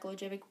him. Jack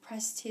Lujevic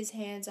pressed his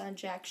hands on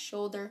Jack's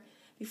shoulder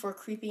before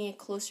creeping it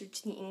closer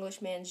to the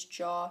Englishman's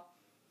jaw,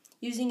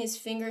 using his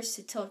fingers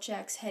to tilt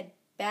Jack's head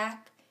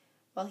back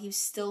while he was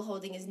still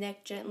holding his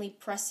neck, gently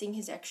pressing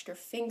his extra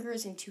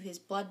fingers into his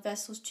blood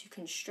vessels to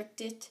constrict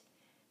it.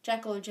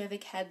 Jack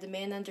Lujevic had the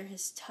man under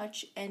his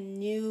touch and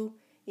knew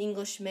the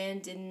Englishman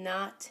did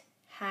not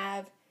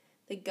have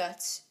the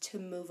guts to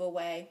move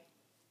away.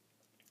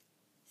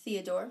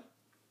 Theodore.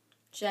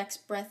 Jack's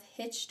breath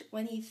hitched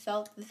when he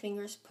felt the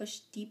fingers push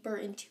deeper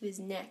into his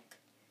neck.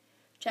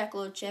 Jack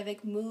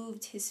Lujevic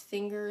moved his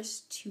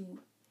fingers to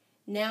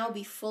now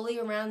be fully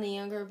around the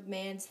younger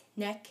man's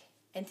neck,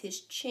 and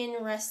his chin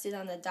rested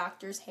on the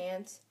doctor's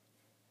hands.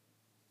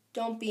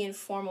 Don't be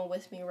informal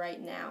with me right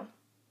now.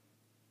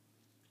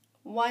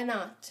 Why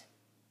not?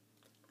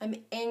 I'm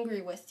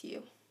angry with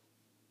you.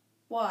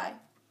 Why?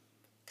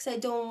 Because I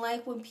don't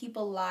like when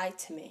people lie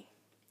to me.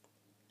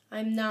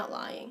 I'm not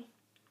lying.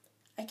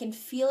 I can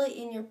feel it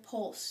in your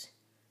pulse.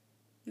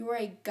 You are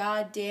a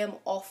goddamn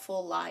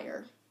awful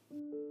liar.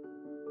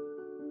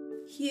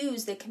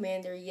 Hughes, the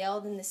commander,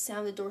 yelled, and the sound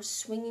of the door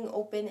swinging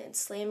open and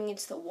slamming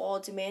into the wall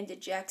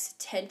demanded Jack's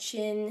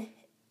attention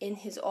in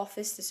his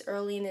office this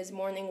early in his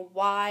morning.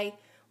 Why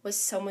was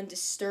someone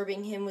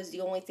disturbing him was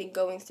the only thing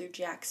going through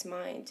Jack's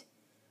mind.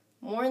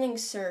 Morning,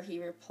 sir,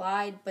 he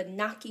replied, but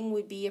knocking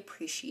would be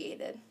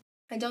appreciated.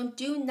 I don't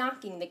do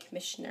knocking, the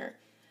commissioner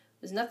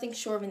was nothing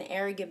short of an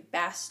arrogant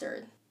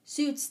bastard.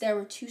 Suits that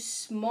were too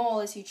small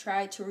as he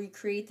tried to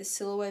recreate the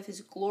silhouette of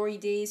his glory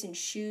days, and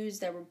shoes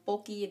that were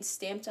bulky and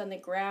stamped on the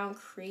ground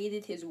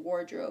created his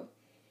wardrobe.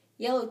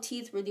 Yellow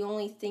teeth were the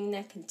only thing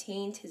that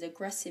contained his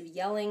aggressive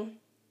yelling.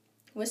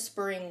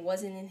 Whispering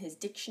wasn't in his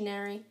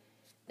dictionary.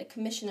 The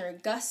Commissioner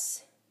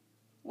Gus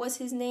was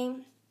his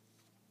name,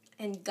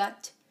 and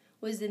Gut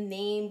was the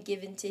name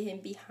given to him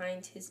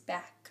behind his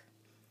back.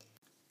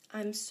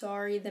 "I'm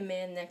sorry," the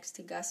man next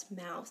to Gus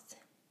mouthed,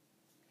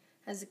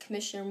 as the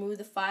Commissioner moved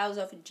the files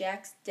off of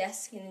Jack's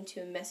desk and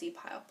into a messy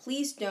pile.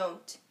 "Please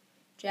don't."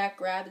 Jack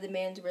grabbed the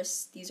man's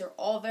wrists. "These are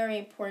all very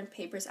important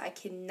papers. I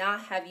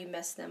cannot have you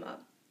mess them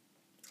up."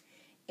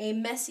 "A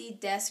messy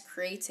desk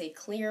creates a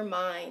clear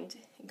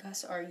mind,"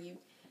 Gus argued.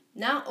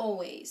 Not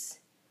always.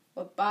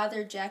 What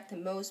bothered Jack the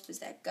most was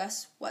that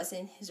Gus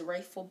wasn't his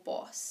rightful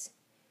boss.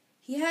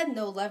 He had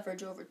no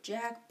leverage over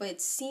Jack, but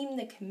it seemed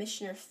the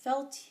Commissioner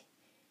felt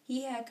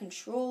he had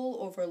control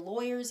over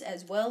lawyers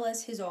as well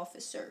as his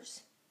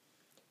officers.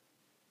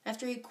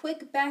 After a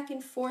quick back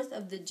and forth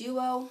of the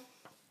duo,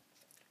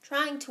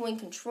 trying to win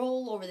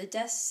control over the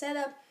desk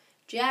setup,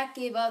 Jack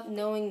gave up,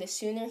 knowing the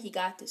sooner he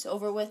got this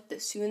over with, the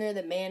sooner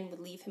the man would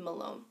leave him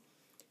alone.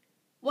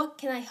 "What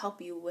can I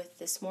help you with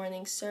this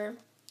morning, sir?"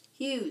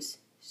 "Hughes.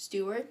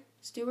 Stewart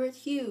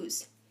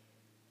Hughes."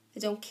 "I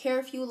don't care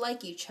if you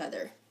like each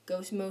other."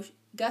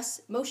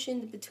 Gus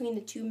motioned between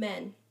the two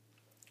men,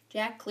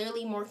 Jack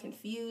clearly more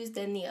confused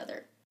than the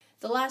other.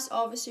 "The last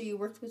officer you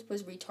worked with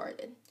was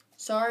retarded.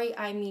 Sorry,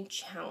 I mean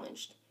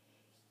challenged.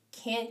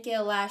 Can't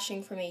get a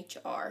lashing from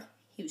HR.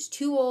 He was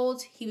too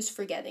old, he was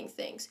forgetting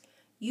things.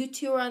 You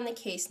two are on the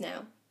case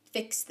now.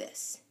 Fix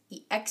this."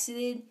 He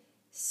exited,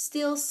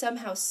 still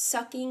somehow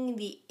sucking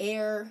the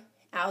air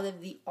out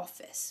of the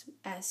office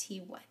as he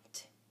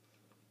went.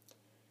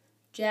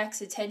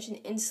 Jack's attention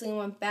instantly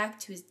went back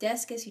to his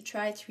desk as he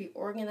tried to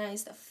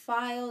reorganize the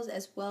files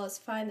as well as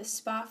find a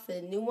spot for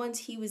the new ones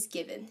he was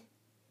given.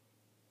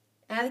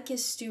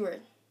 "Atticus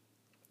Stewart,"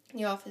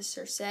 the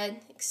officer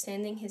said,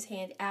 extending his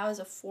hand out as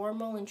a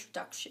formal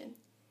introduction.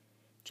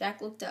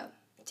 Jack looked up,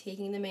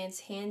 taking the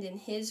man's hand in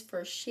his for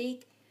a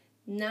shake,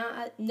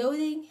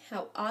 noting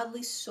how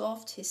oddly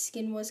soft his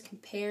skin was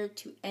compared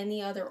to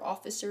any other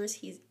officers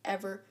he's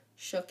ever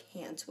shook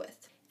hands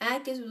with.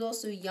 Atticus was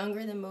also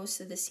younger than most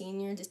of the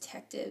senior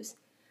detectives.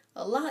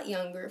 A lot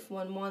younger if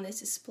one wanted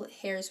to split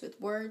hairs with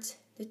words.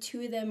 The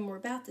two of them were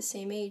about the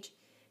same age,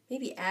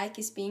 maybe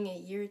Atticus being a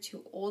year or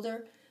two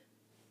older,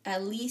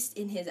 at least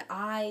in his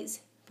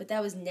eyes, but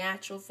that was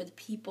natural for the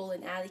people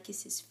in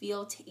Atticus's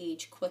field to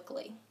age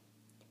quickly.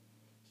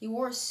 He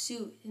wore a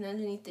suit, and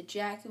underneath the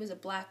jacket was a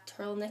black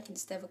turtleneck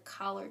instead of a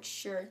collared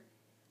shirt.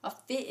 A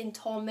fit and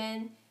tall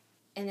man,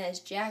 and as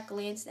Jack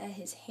glanced at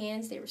his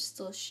hands, they were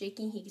still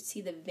shaking. He could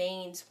see the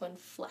veins when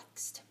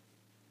flexed.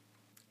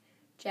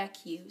 "Jack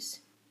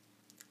Hughes.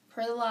 I've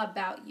heard a lot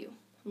about you.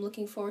 I'm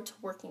looking forward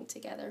to working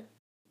together."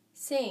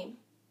 "Same.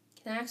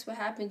 Can I ask what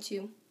happened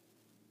to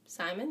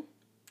Simon?"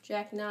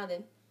 Jack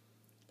nodded.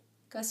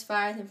 "Gus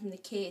fired him from the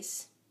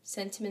case,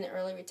 sent him into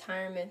early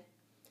retirement.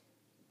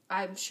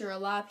 I'm sure a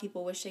lot of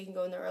people wish they could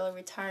go into early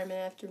retirement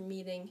after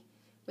meeting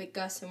with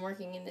Gus and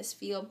working in this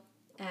field."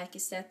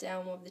 Atticus sat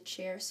down in one of the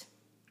chairs.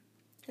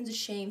 "It's a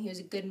shame. He was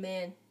a good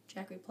man,"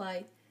 Jack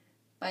replied,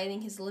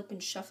 biting his lip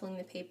and shuffling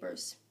the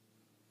papers.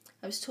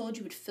 "I was told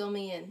you would fill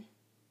me in."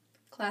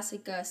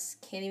 "Classic Gus.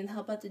 Can't even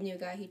help out the new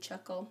guy," he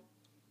chuckled.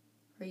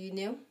 "Are you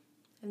new?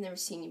 I've never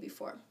seen you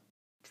before."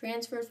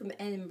 "Transferred from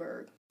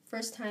Edinburgh."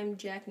 First time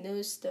Jack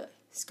noticed the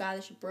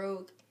Scottish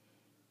brogue,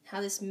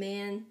 how this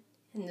man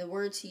and the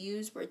words he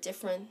used were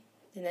different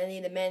than any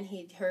of the men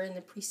he'd heard in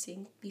the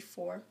precinct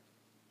before.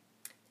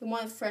 They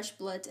wanted fresh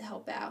blood to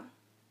help out.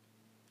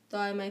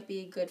 Thought I might be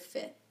a good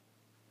fit.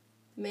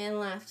 The man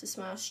laughed, a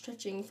smile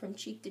stretching from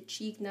cheek to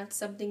cheek, not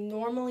something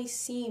normally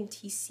seemed.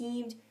 He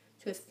seemed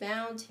to have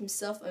found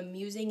himself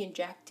amusing, and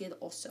Jack did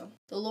also.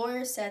 The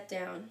lawyer sat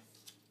down,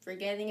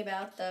 forgetting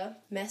about the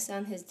mess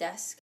on his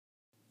desk.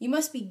 "You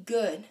must be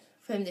good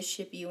for him to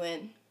ship you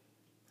in.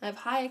 I have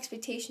high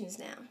expectations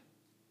now.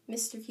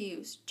 Mr.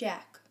 Hughes,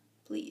 Jack,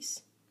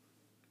 please.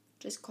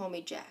 Just call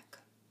me Jack."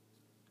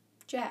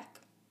 "Jack."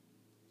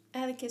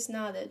 Atticus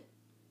nodded.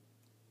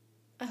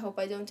 "I hope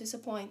I don't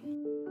disappoint."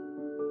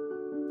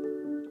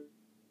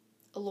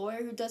 "A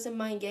lawyer who doesn't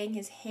mind getting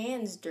his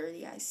hands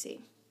dirty, I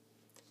see."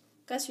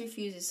 "Gus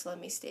refuses to let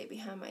me stay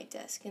behind my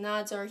desk, and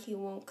odds are he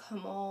won't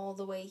come all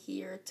the way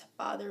here to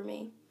bother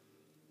me.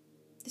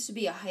 This would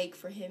be a hike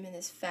for him and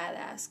his fat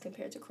ass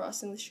compared to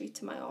crossing the street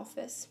to my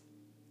office.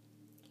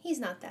 He's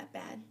not that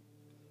bad."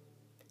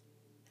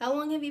 "How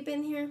long have you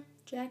been here?"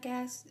 Jack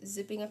asked,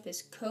 zipping up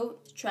his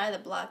coat to try to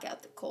block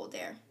out the cold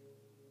air.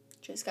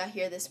 "Just got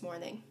here this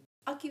morning."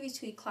 "I'll give you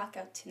till you clock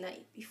out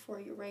tonight before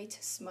you're ready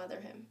to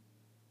smother him.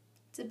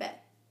 It's a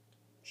bet.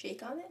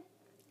 Shake on it?"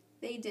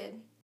 They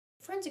did.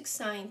 Forensic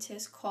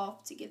scientists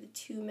coughed to give the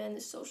two men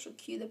the social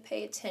cue to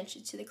pay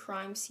attention to the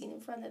crime scene in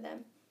front of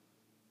them.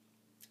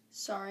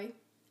 "Sorry,"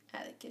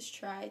 Atticus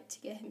tried to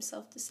get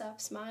himself to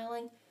stop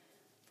smiling.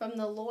 from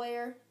the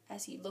lawyer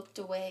as he looked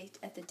away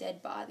at the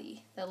dead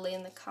body that lay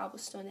in the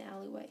cobblestone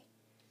alleyway.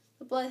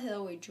 The blood had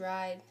already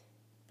dried,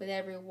 but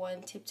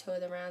everyone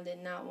tiptoed around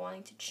it, not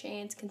wanting to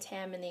chance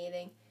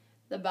contaminating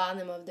the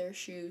bottom of their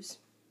shoes.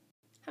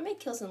 How many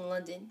kills in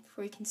London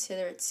before you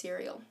consider it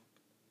serial?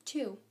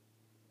 2.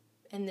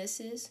 And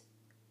this is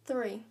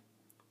 3.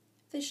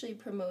 Officially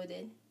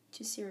promoted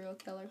to serial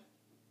killer.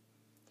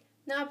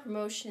 Not a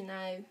promotion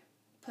I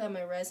put on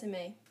my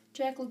resume.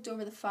 Jack looked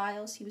over the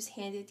files he was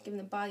handed, giving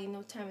the body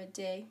no time of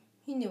day.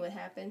 He knew what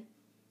happened.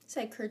 This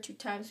had occurred 2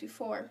 times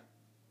before.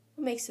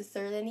 What makes the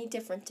third any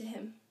different to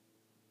him?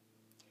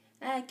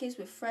 Atticus,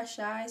 with fresh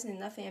eyes and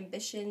enough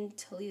ambition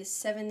to lead a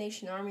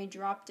 7-nation army,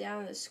 dropped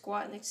down and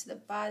squat next to the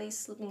body,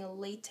 slipping a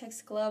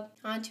latex glove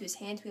onto his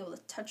hand to be able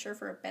to touch her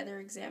for a better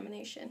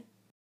examination.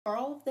 Are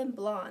all of them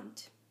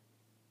blonde?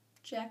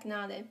 Jack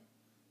nodded.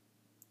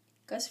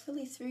 Gus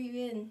really threw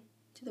you in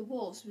to the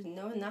wolves with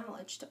no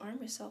knowledge to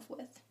arm yourself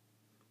with.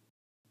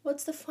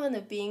 What's the fun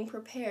of being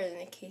prepared in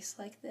a case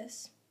like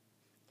this?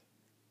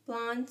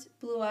 Blonde,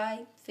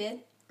 blue-eyed,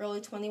 fit, early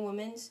 20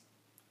 women's,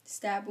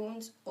 stab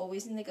wounds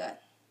always in the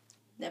gut.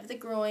 Never the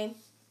groin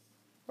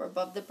or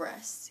above the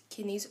breast.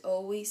 Kidneys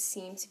always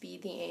seem to be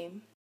the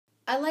aim.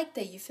 I like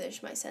that you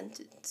finished my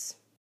sentence.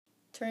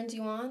 Turns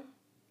you on?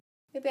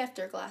 Maybe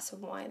after a glass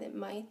of wine it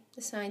might.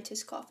 The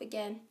scientist coughed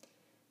again.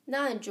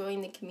 Not enjoying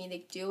the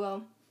comedic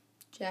duo,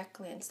 Jack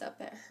glanced up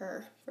at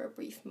her for a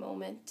brief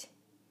moment.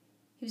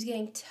 He was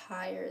getting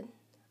tired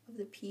of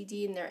the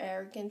PD and their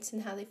arrogance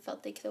and how they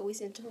felt they could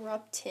always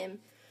interrupt him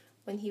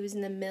when he was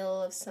in the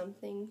middle of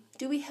something.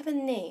 Do we have a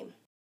name?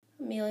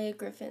 Amelia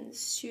Griffin,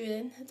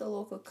 student at the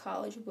local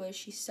college where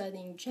she's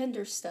studying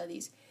gender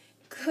studies.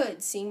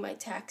 Good, seeing my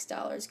tax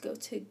dollars go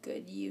to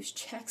good use.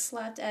 Jack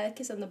slapped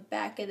Atticus on the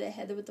back of the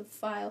head with the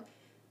file.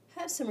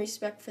 Have some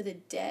respect for the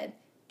dead.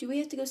 Do we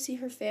have to go see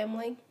her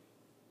family?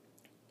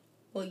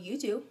 Well, you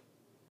do.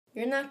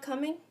 You're not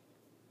coming?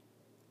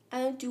 I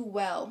don't do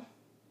well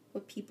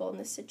with people in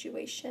this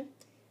situation.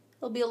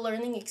 It'll be a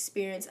learning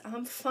experience.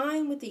 I'm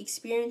fine with the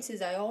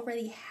experiences I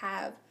already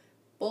have.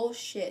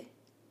 Bullshit.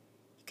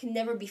 You can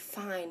never be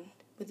fine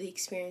with the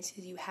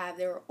experiences you have.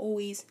 There are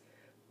always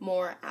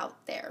more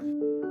out there.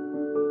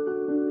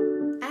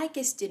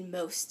 Atticus did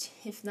most,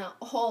 if not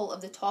all,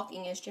 of the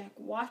talking as Jack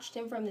watched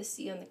him from the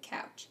seat on the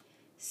couch,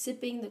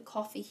 sipping the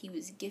coffee he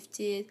was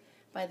gifted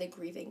by the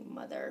grieving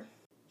mother.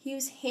 He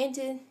was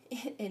handed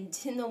it and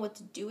didn't know what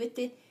to do with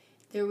it.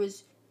 There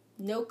was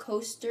no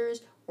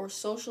coasters or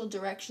social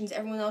directions.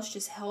 Everyone else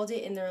just held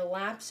it in their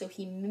lap, so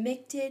he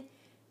mimicked it,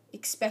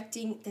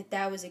 expecting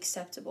that was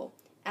acceptable.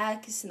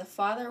 Atticus and the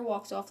father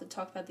walked off to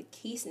talk about the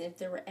case and if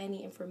there were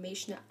any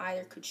information that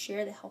either could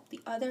share to help the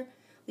other,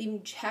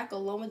 leaving Jack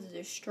alone with the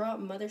distraught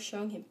mother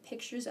showing him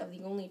pictures of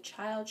the only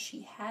child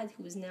she had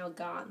who was now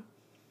gone.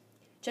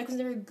 Jack was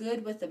never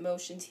good with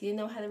emotions. He didn't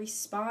know how to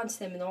respond to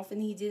them, and often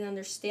he didn't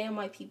understand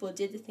why people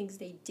did the things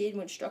they did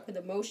when struck with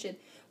emotion.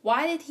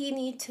 Why did he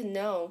need to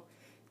know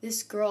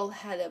this girl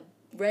had a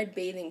red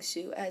bathing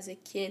suit as a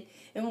kid,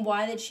 and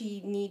why did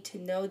she need to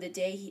know the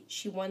day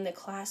she won the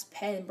class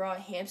pet and brought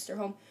a hamster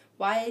home?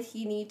 Why did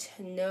he need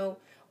to know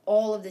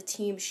all of the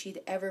teams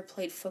she'd ever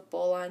played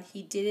football on?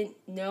 He didn't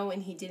know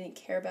and he didn't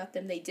care about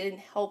them. They didn't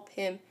help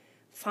him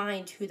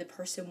find who the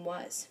person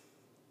was.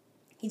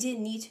 He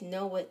didn't need to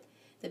know what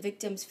the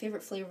victim's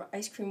favorite flavor of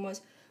ice cream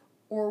was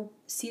or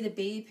see the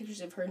baby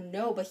pictures of her.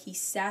 No, but he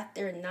sat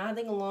there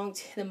nodding along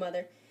to the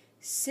mother,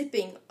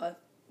 sipping a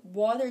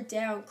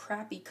watered-down,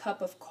 crappy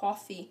cup of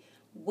coffee,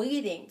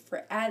 waiting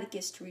for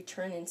Atticus to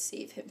return and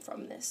save him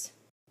from this.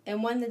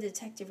 And when the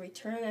detective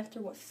returned after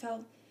what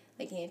felt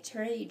like an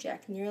eternity,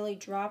 Jack nearly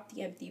dropped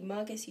the empty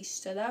mug as he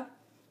stood up.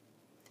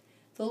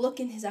 The look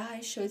in his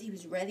eyes showed he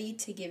was ready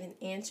to give an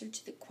answer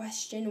to the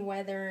question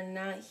whether or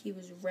not he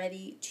was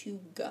ready to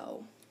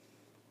go.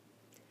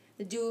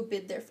 The duo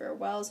bid their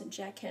farewells, and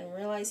Jack hadn't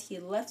realized he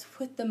had left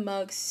with the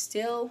mug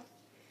still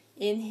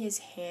in his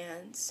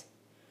hands.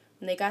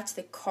 When they got to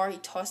the car, he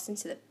tossed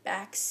into the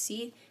back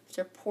seat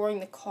after pouring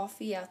the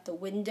coffee out the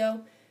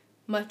window,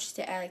 much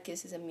to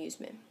Atticus's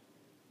amusement.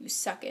 You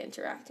suck at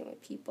interacting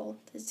with people,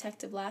 the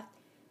detective laughed.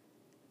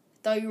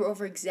 I thought you were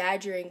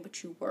over-exaggerating,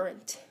 but you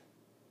weren't.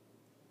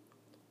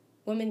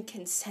 Women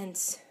can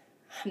sense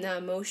I'm not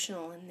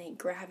emotional, and they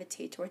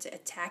gravitate towards it,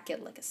 attack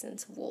it like a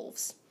sense of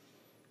wolves.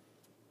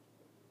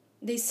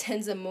 They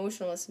sense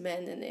emotionless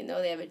men, and they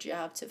know they have a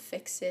job to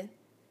fix it.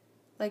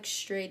 Like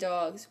stray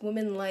dogs.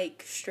 Women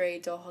like stray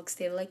dogs.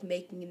 They like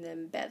making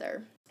them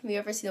better. Have you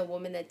ever seen a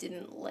woman that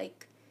didn't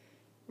like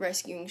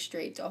rescuing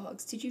stray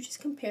dogs? Did you just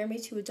compare me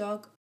to a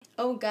dog?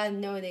 Oh God,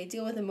 no, they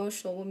deal with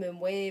emotional women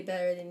way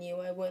better than you.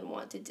 I wouldn't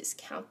want to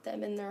discount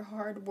them and their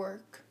hard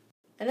work.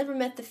 I never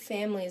met the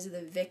families of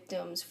the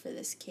victims for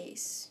this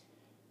case.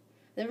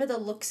 I never had to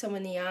look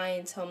someone in the eye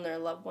and tell them their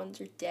loved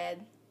ones are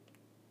dead.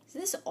 Is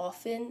this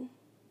often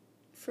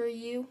for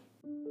you?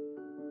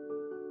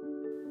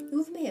 You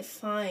have made a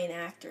fine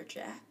actor,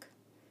 Jack.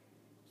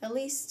 At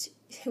least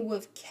it would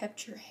have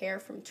kept your hair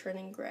from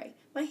turning gray.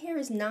 My hair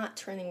is not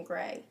turning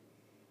gray.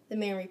 the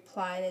man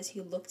replied as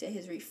he looked at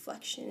his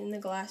reflection in the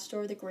glass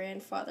door of the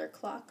grandfather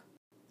clock.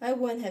 I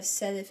wouldn't have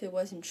said if it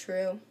wasn't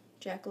true,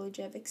 Jack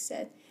Lojevic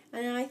said,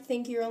 and I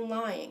think you're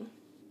lying.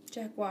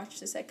 Jack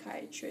watched the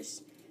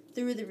psychiatrist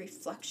through the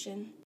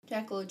reflection.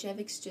 Jack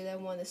Lojevic stood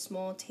at one of the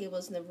small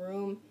tables in the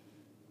room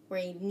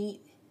where a neat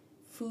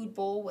food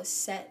bowl was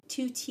set,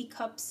 2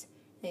 teacups,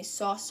 and a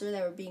saucer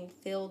that were being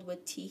filled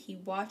with tea. He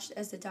watched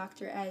as the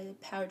doctor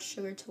added powdered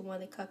sugar to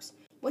one of the cups.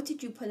 What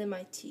did you put in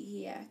my tea?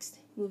 He asked,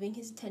 moving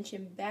his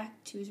attention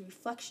back to his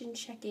reflection,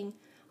 checking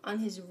on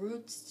his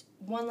roots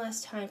one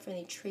last time for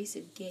any trace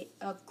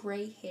of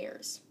gray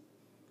hairs.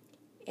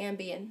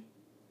 Ambien.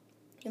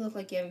 You look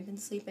like you haven't been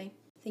sleeping.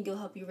 I think it'll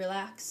help you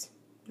relax.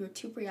 You were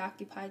too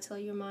preoccupied to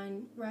let your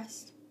mind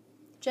rest.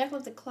 Jack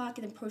looked at the clock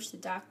and approached the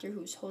doctor,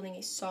 who was holding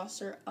a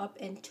saucer up,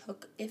 and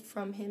took it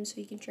from him so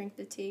he could drink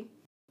the tea.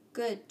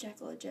 Good, Jack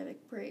Lojevic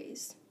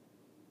praised.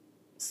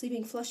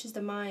 Sleeping flushes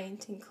the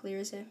mind and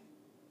clears it.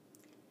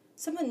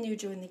 Someone new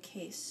joined the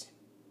case.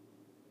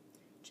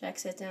 Jack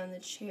sat down in the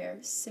chair,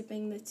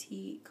 sipping the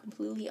tea,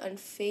 completely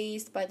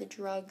unfazed by the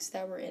drugs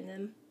that were in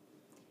him.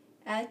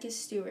 Atticus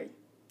Stewart.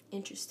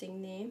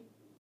 Interesting name.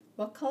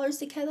 What color's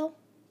the kettle?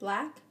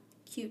 Black?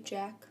 Cute,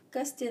 Jack.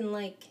 Gus didn't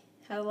like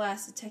how the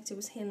last detective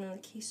was handling the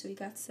case, so he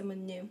got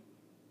someone new.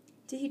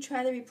 Did he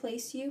try to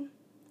replace you?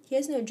 He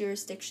has no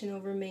jurisdiction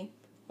over me.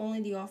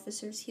 Only the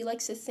officers. He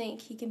likes to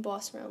think he can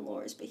boss around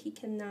lawyers, but he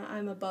cannot.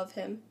 I'm above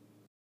him.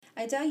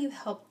 I doubt you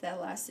helped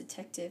that last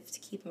detective to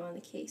keep him on the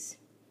case.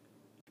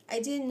 I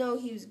didn't know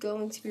he was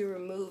going to be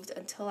removed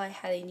until I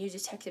had a new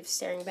detective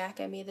staring back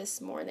at me this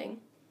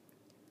morning.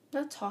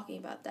 I'm not talking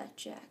about that,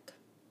 Jack.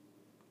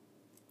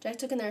 Jack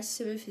took another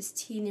sip of his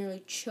tea,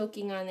 nearly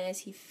choking on it as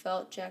he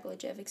felt Jack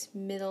Lojevic's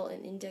middle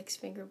and index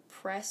finger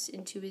press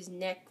into his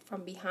neck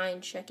from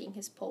behind, checking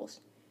his pulse.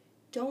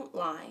 Don't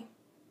lie.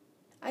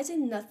 I did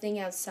nothing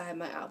outside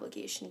my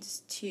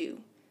obligations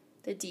to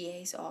the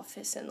DA's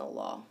office and the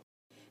law.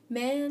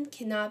 Man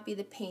cannot be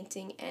the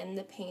painting and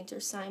the painter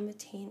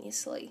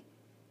simultaneously.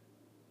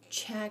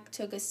 Jack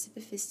took a sip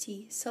of his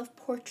tea.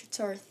 Self-portraits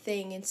are a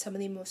thing in some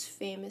of the most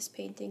famous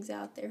paintings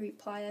out there, he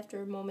replied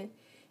after a moment.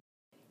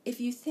 If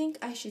you think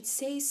I should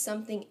say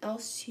something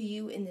else to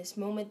you in this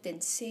moment, then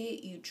say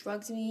it. You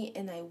drugged me,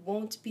 and I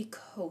won't be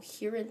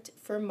coherent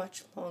for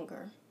much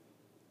longer.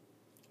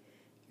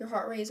 Your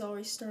heart rate is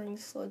already starting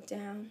to slow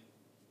down.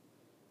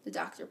 The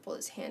doctor pulled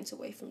his hands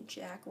away from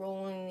Jack,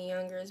 rolling the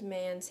younger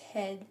man's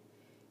head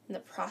in the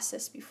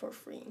process before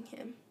freeing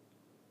him.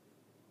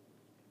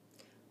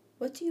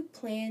 What do you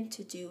plan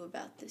to do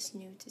about this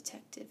new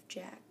detective,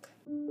 Jack?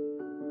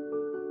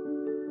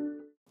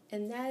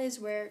 And that is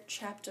where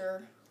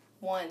chapter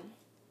 1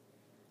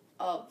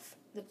 of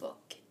the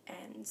book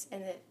ends,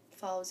 and it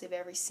follows a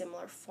very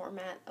similar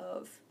format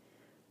of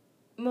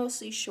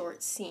mostly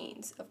short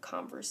scenes of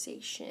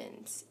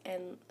conversations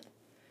and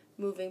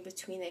moving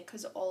between it,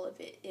 because all of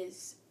it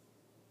is,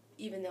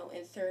 even though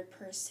in third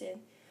person,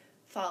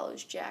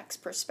 follows Jack's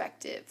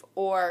perspective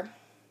or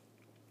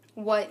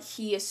what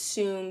he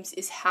assumes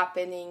is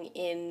happening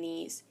in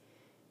these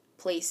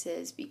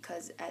places,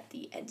 because at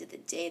the end of the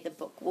day the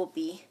book will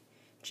be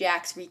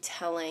Jack's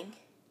retelling,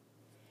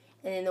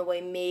 and in a way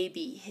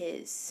maybe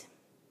his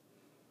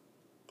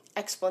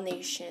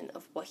explanation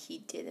of what he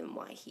did and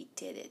why he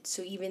did it.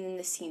 So even in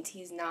the scenes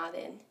he's not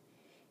in,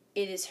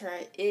 it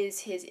is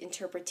his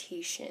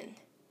interpretation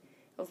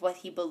of what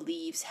he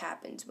believes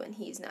happens when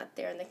he's not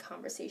there in the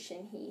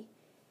conversation he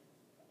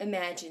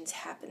imagines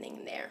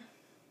happening there.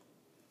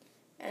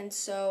 And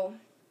so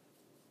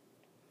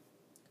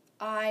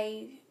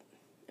I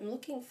am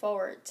looking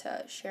forward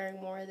to sharing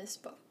more of this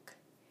book.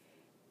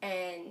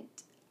 And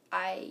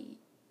it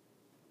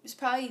was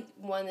probably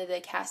one of the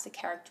cast of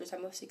characters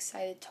I'm most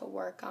excited to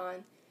work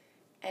on,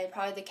 and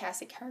probably the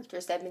cast of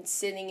characters that have been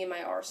sitting in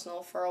my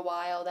arsenal for a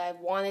while that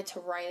I've wanted to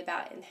write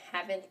about and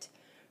haven't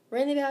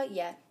written about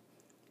yet.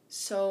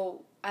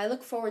 So I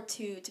look forward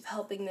to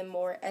developing them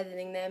more,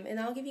 editing them, and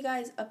I'll give you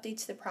guys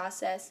updates to the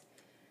process.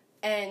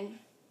 And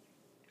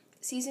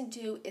Season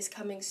 2 is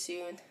coming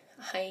soon.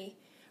 I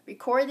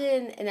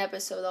recorded an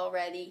episode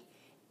already.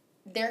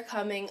 They're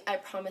coming. I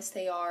promise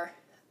they are.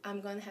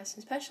 I'm going to have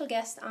some special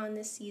guests on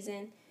this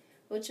season,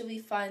 which will be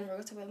fun. We're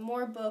going to talk about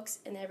more books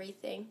and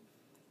everything.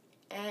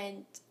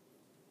 And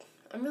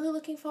I'm really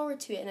looking forward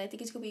to it, and I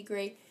think it's going to be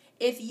great.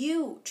 If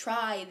you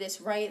try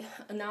this, write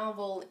a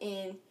novel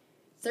in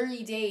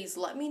 30 days,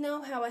 let me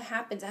know how it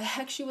happens. I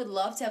actually would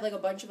love to have like a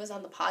bunch of us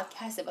on the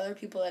podcast if other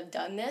people have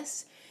done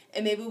this,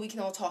 and maybe we can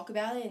all talk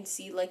about it and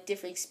see like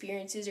different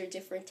experiences or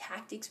different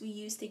tactics we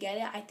use to get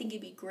it. I think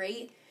it'd be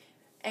great.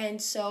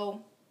 And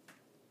so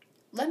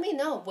let me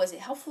know. Was it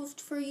helpful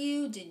for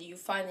you? Did you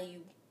find that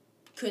you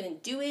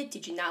couldn't do it?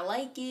 Did you not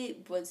like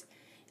it? What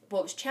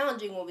was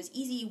challenging? What was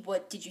easy?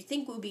 What did you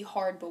think would be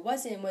hard but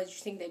wasn't? What did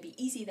you think that'd be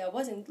easy that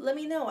wasn't? Let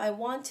me know. I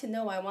want to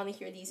know. I want to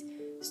hear these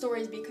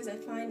stories because I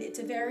find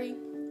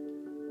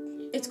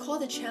it's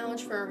called a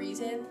challenge for a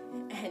reason,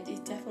 and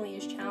it definitely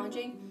is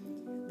challenging.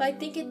 But I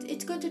think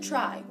it's good to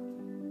try.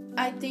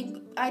 I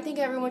think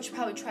everyone should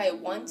probably try it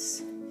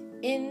once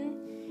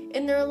in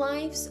in their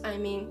lives. I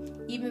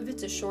mean, even if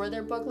it's a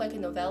shorter book, like a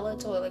novella,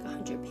 it's only like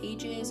 100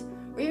 pages,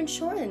 or even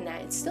shorter than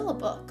that, it's still a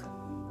book.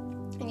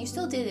 And you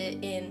still did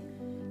it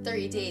in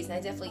 30 days, and I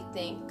definitely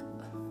think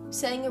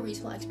setting a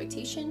reasonable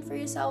expectation for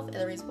yourself and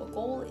a reasonable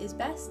goal is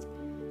best.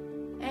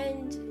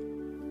 And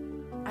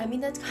I mean,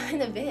 that's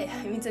kind of it.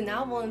 I mean, it's a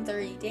novel in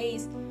 30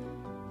 days,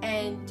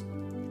 and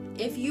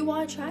if you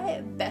want to try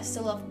it, best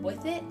of luck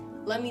with it.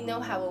 Let me know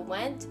how it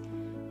went,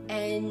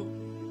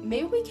 and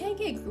maybe we can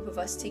get a group of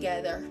us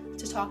together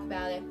to talk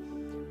about it,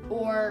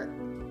 or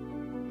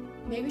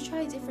maybe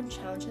try a different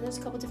challenge. And there's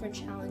a couple different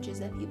challenges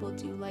that people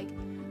do, like,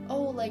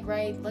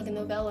 write like a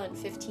novella in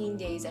 15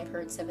 days, I've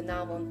heard, instead of a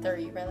novel in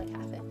 30, write like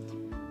half it.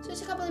 So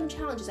there's a couple different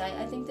challenges.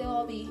 I think they'll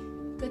all be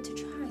good to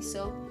try.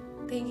 So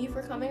thank you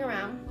for coming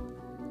around.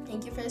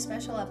 Thank you for the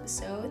special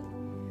episode.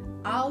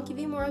 I'll give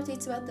you more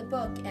updates about the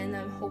book, and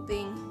I'm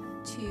hoping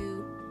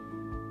to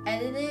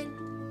edit it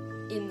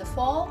in the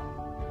fall,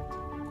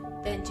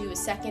 then do a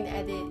second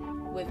edit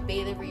with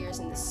beta readers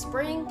in the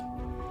spring,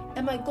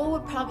 and my goal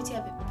would probably to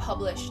have it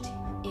published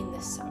in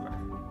the summer.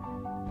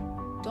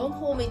 Don't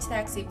hold me to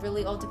that, because it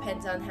really all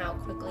depends on how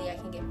quickly I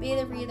can get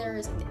beta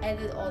readers and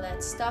edit all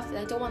that stuff, and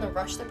I don't want to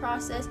rush the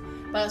process,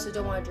 but I also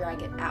don't want to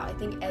drag it out. I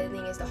think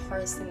editing is the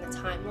hardest thing, the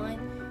timeline.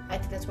 I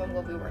think that's what I'm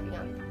going to be working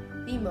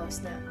on the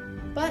most now.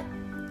 But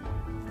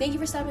thank you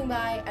for stopping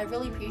by. I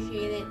really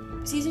appreciate it.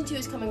 Season 2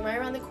 is coming right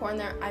around the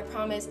corner. I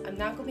promise I'm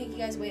not going to make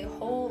you guys wait a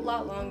whole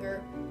lot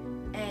longer.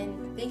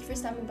 And thank you for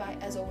stopping by,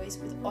 as always,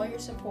 with all your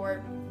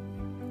support.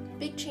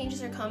 Big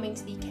changes are coming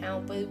to the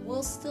account, but it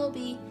will still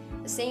be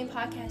the same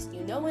podcast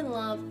you know and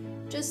love,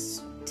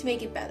 just to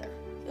make it better.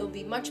 It will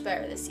be much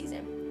better this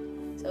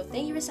season. So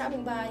thank you for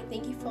stopping by.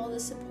 Thank you for all the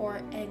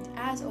support. And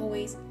as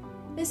always,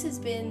 this has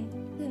been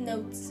the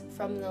Notes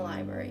from the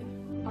Library.